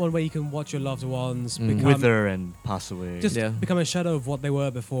watch one where you can watch your loved ones become Wither and pass away. just Yeah. become a shadow of what they were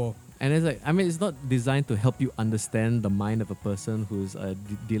before. And it's like, I mean, it's not designed to help you understand the mind of a person who's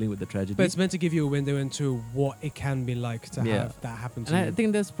dealing with the tragedy. But it's meant to give you a window into what it can be like to Yeah. have that happen to And you. I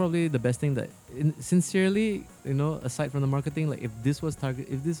think that's probably the best thing that, sincerely, aside from the marketing, like if this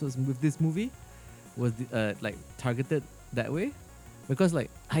movie was like targeted that way, because like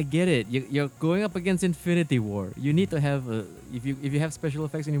I get it, you're going up against Infinity War. You need to have if you have special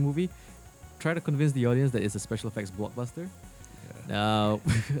effects in your movie, try to convince the audience that it's a special effects blockbuster. No,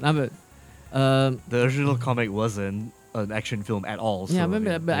 but The original comic wasn't an action film at all. Yeah, so, maybe,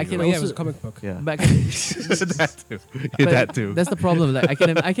 yeah, but there I you can go. But yeah, it also- was a comic book. Yeah. back. that too. But That too. That's the problem. Like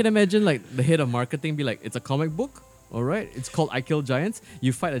I can imagine like the head of marketing be like, it's a comic book, all right. It's called I Kill Giants.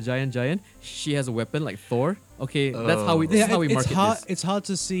 You fight a giant. She has a weapon like Thor. Okay, that's how we. This Yeah, is how we it's market hard. this. It's hard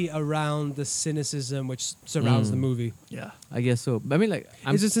to see around the cynicism which surrounds the movie. Yeah. I guess so. But I mean, like,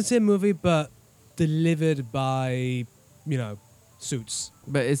 It's a sincere movie, but delivered by suits.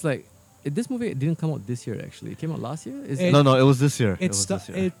 but it's like this movie didn't come out this year. Actually, it came out last year. Is It- No, it was this year. It was this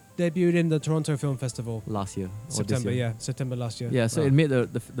year. it debuted in the Toronto Film Festival last year or September. this year? Yeah, September last year. Yeah, so Wow. it made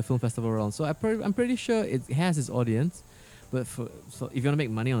the film festival round. So I'm pretty sure it has its audience. But so if you want to make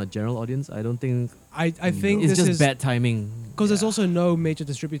money on a general audience, I don't think I think it's this just is bad timing. because there's also no major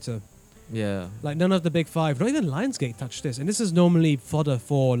distributor. Yeah. Like none of the big five, not even Lionsgate touched this, and this is normally fodder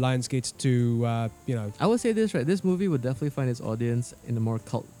for Lionsgate to I would say this, right? This movie would definitely find its audience in a more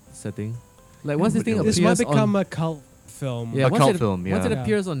cult setting. Like once this thing This This appears might become on, a cult film. Yeah, A once cult it, film, Once it yeah.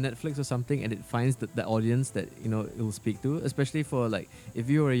 appears on Netflix or something, and it finds the audience that it will speak to, especially for like if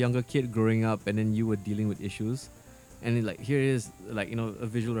you were a younger kid growing up and then you were dealing with issues, and then, like here is like a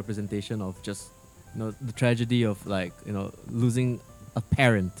visual representation of just the tragedy of like losing a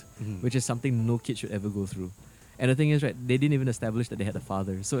parent, Mhm. which is something no kid should ever go through. And the thing is, right, they didn't even establish that they had a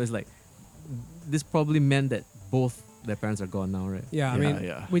father, so it's like this probably meant that both their parents are gone now, right? Yeah, I Yeah, mean,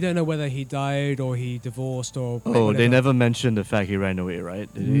 yeah. we don't know whether he died or he divorced or. Oh, whatever. they never mentioned the fact he ran away,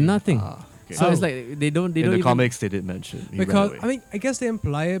 right? Did they? Nothing. Ah, okay. So Oh. it's like they don't In the even, comics, they did mention he Because ran away. I mean, I guess they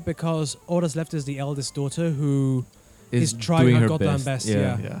imply it because all that's left is the eldest daughter who is is trying doing her her goddamn best.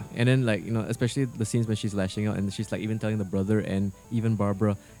 Yeah. yeah. And then like especially the scenes when she's lashing out and she's like even telling the brother and even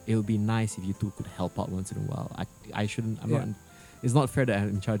Barbara, it would be nice if you two could help out once in a while. I shouldn't. I'm Yeah. not. It's not fair that I'm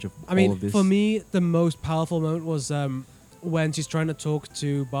in charge of I mean, all of this. for me, the most powerful moment was when she's trying to talk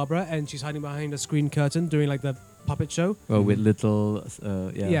to Barbara and she's hiding behind a screen curtain doing like the puppet show. well, with little little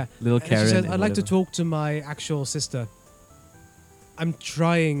And Karen. she says, and "I'd like to whatever. talk to my actual sister." I'm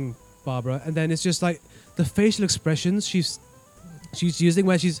trying, Barbara, and then it's just like the facial expressions she's using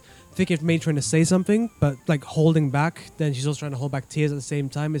where she's thinking of me trying to say something, but like holding back. Then she's also trying to hold back tears at the same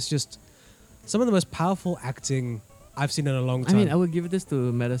time. It's just some of the most powerful acting I've seen in a long I time. mean, I would give this to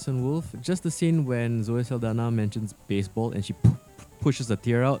Madison Wolf. Just the scene when Zoe Saldana mentions baseball and she pushes a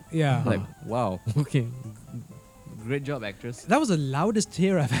tear out. yeah, Like, wow, okay, great job, actress. that was the loudest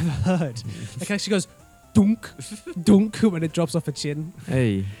tear I've ever heard. Like she goes, dunk, dunk when it drops off her chin.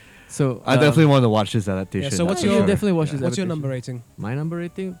 Hey, so I definitely want to watch this adaptation. Yeah, so what's you your- should definitely watch this. What's your adaptation. number rating? My number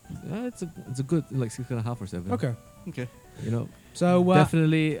rating? It's a good like 6.5 or 7. Okay, Okay. so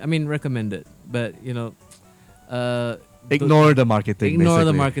Definitely. I mean, recommend it, but Ignore the marketing. ignore the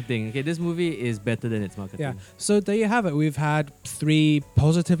basically. marketing. Okay, this movie is better than its marketing. yeah. So there you have it. We've had 3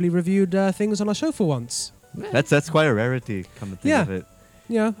 positively reviewed things on our show for once. That's quite a rarity. Come to think Yeah. of it.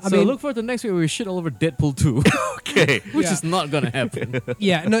 Yeah, I So mean, look forward to next week where we shit all over Deadpool 2, Okay. which Yeah. is not gonna happen.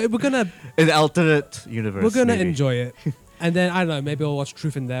 yeah, no, we're gonna In the alternate universe. maybe. enjoy it, and then I don't know, maybe we'll watch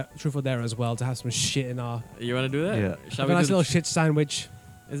Truth or Dare as well to have some shit in our You wanna do that? Yeah. Shall have we a nice do little shit sandwich.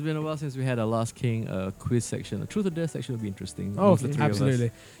 It's been a while since we had a Last King quiz section. A Truth or Dare section would be interesting. Oh, amongst the three of us.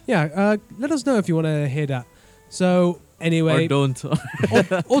 absolutely. Yeah, let us know if you want to hear that. So anyway, Or don't.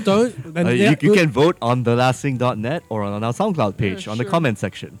 or don't. And You can vote on thelasting.net or on our SoundCloud page Yeah, on the sure. comment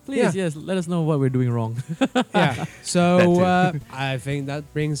section. Please, Yeah. yes, let us know what we're doing wrong. Yeah. So That I think that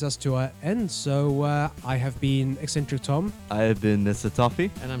brings us to our end. So I have been Eccentric Tom. I have been Mr.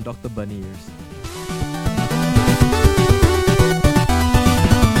 Toffee. And I'm Dr. Bunny Ears.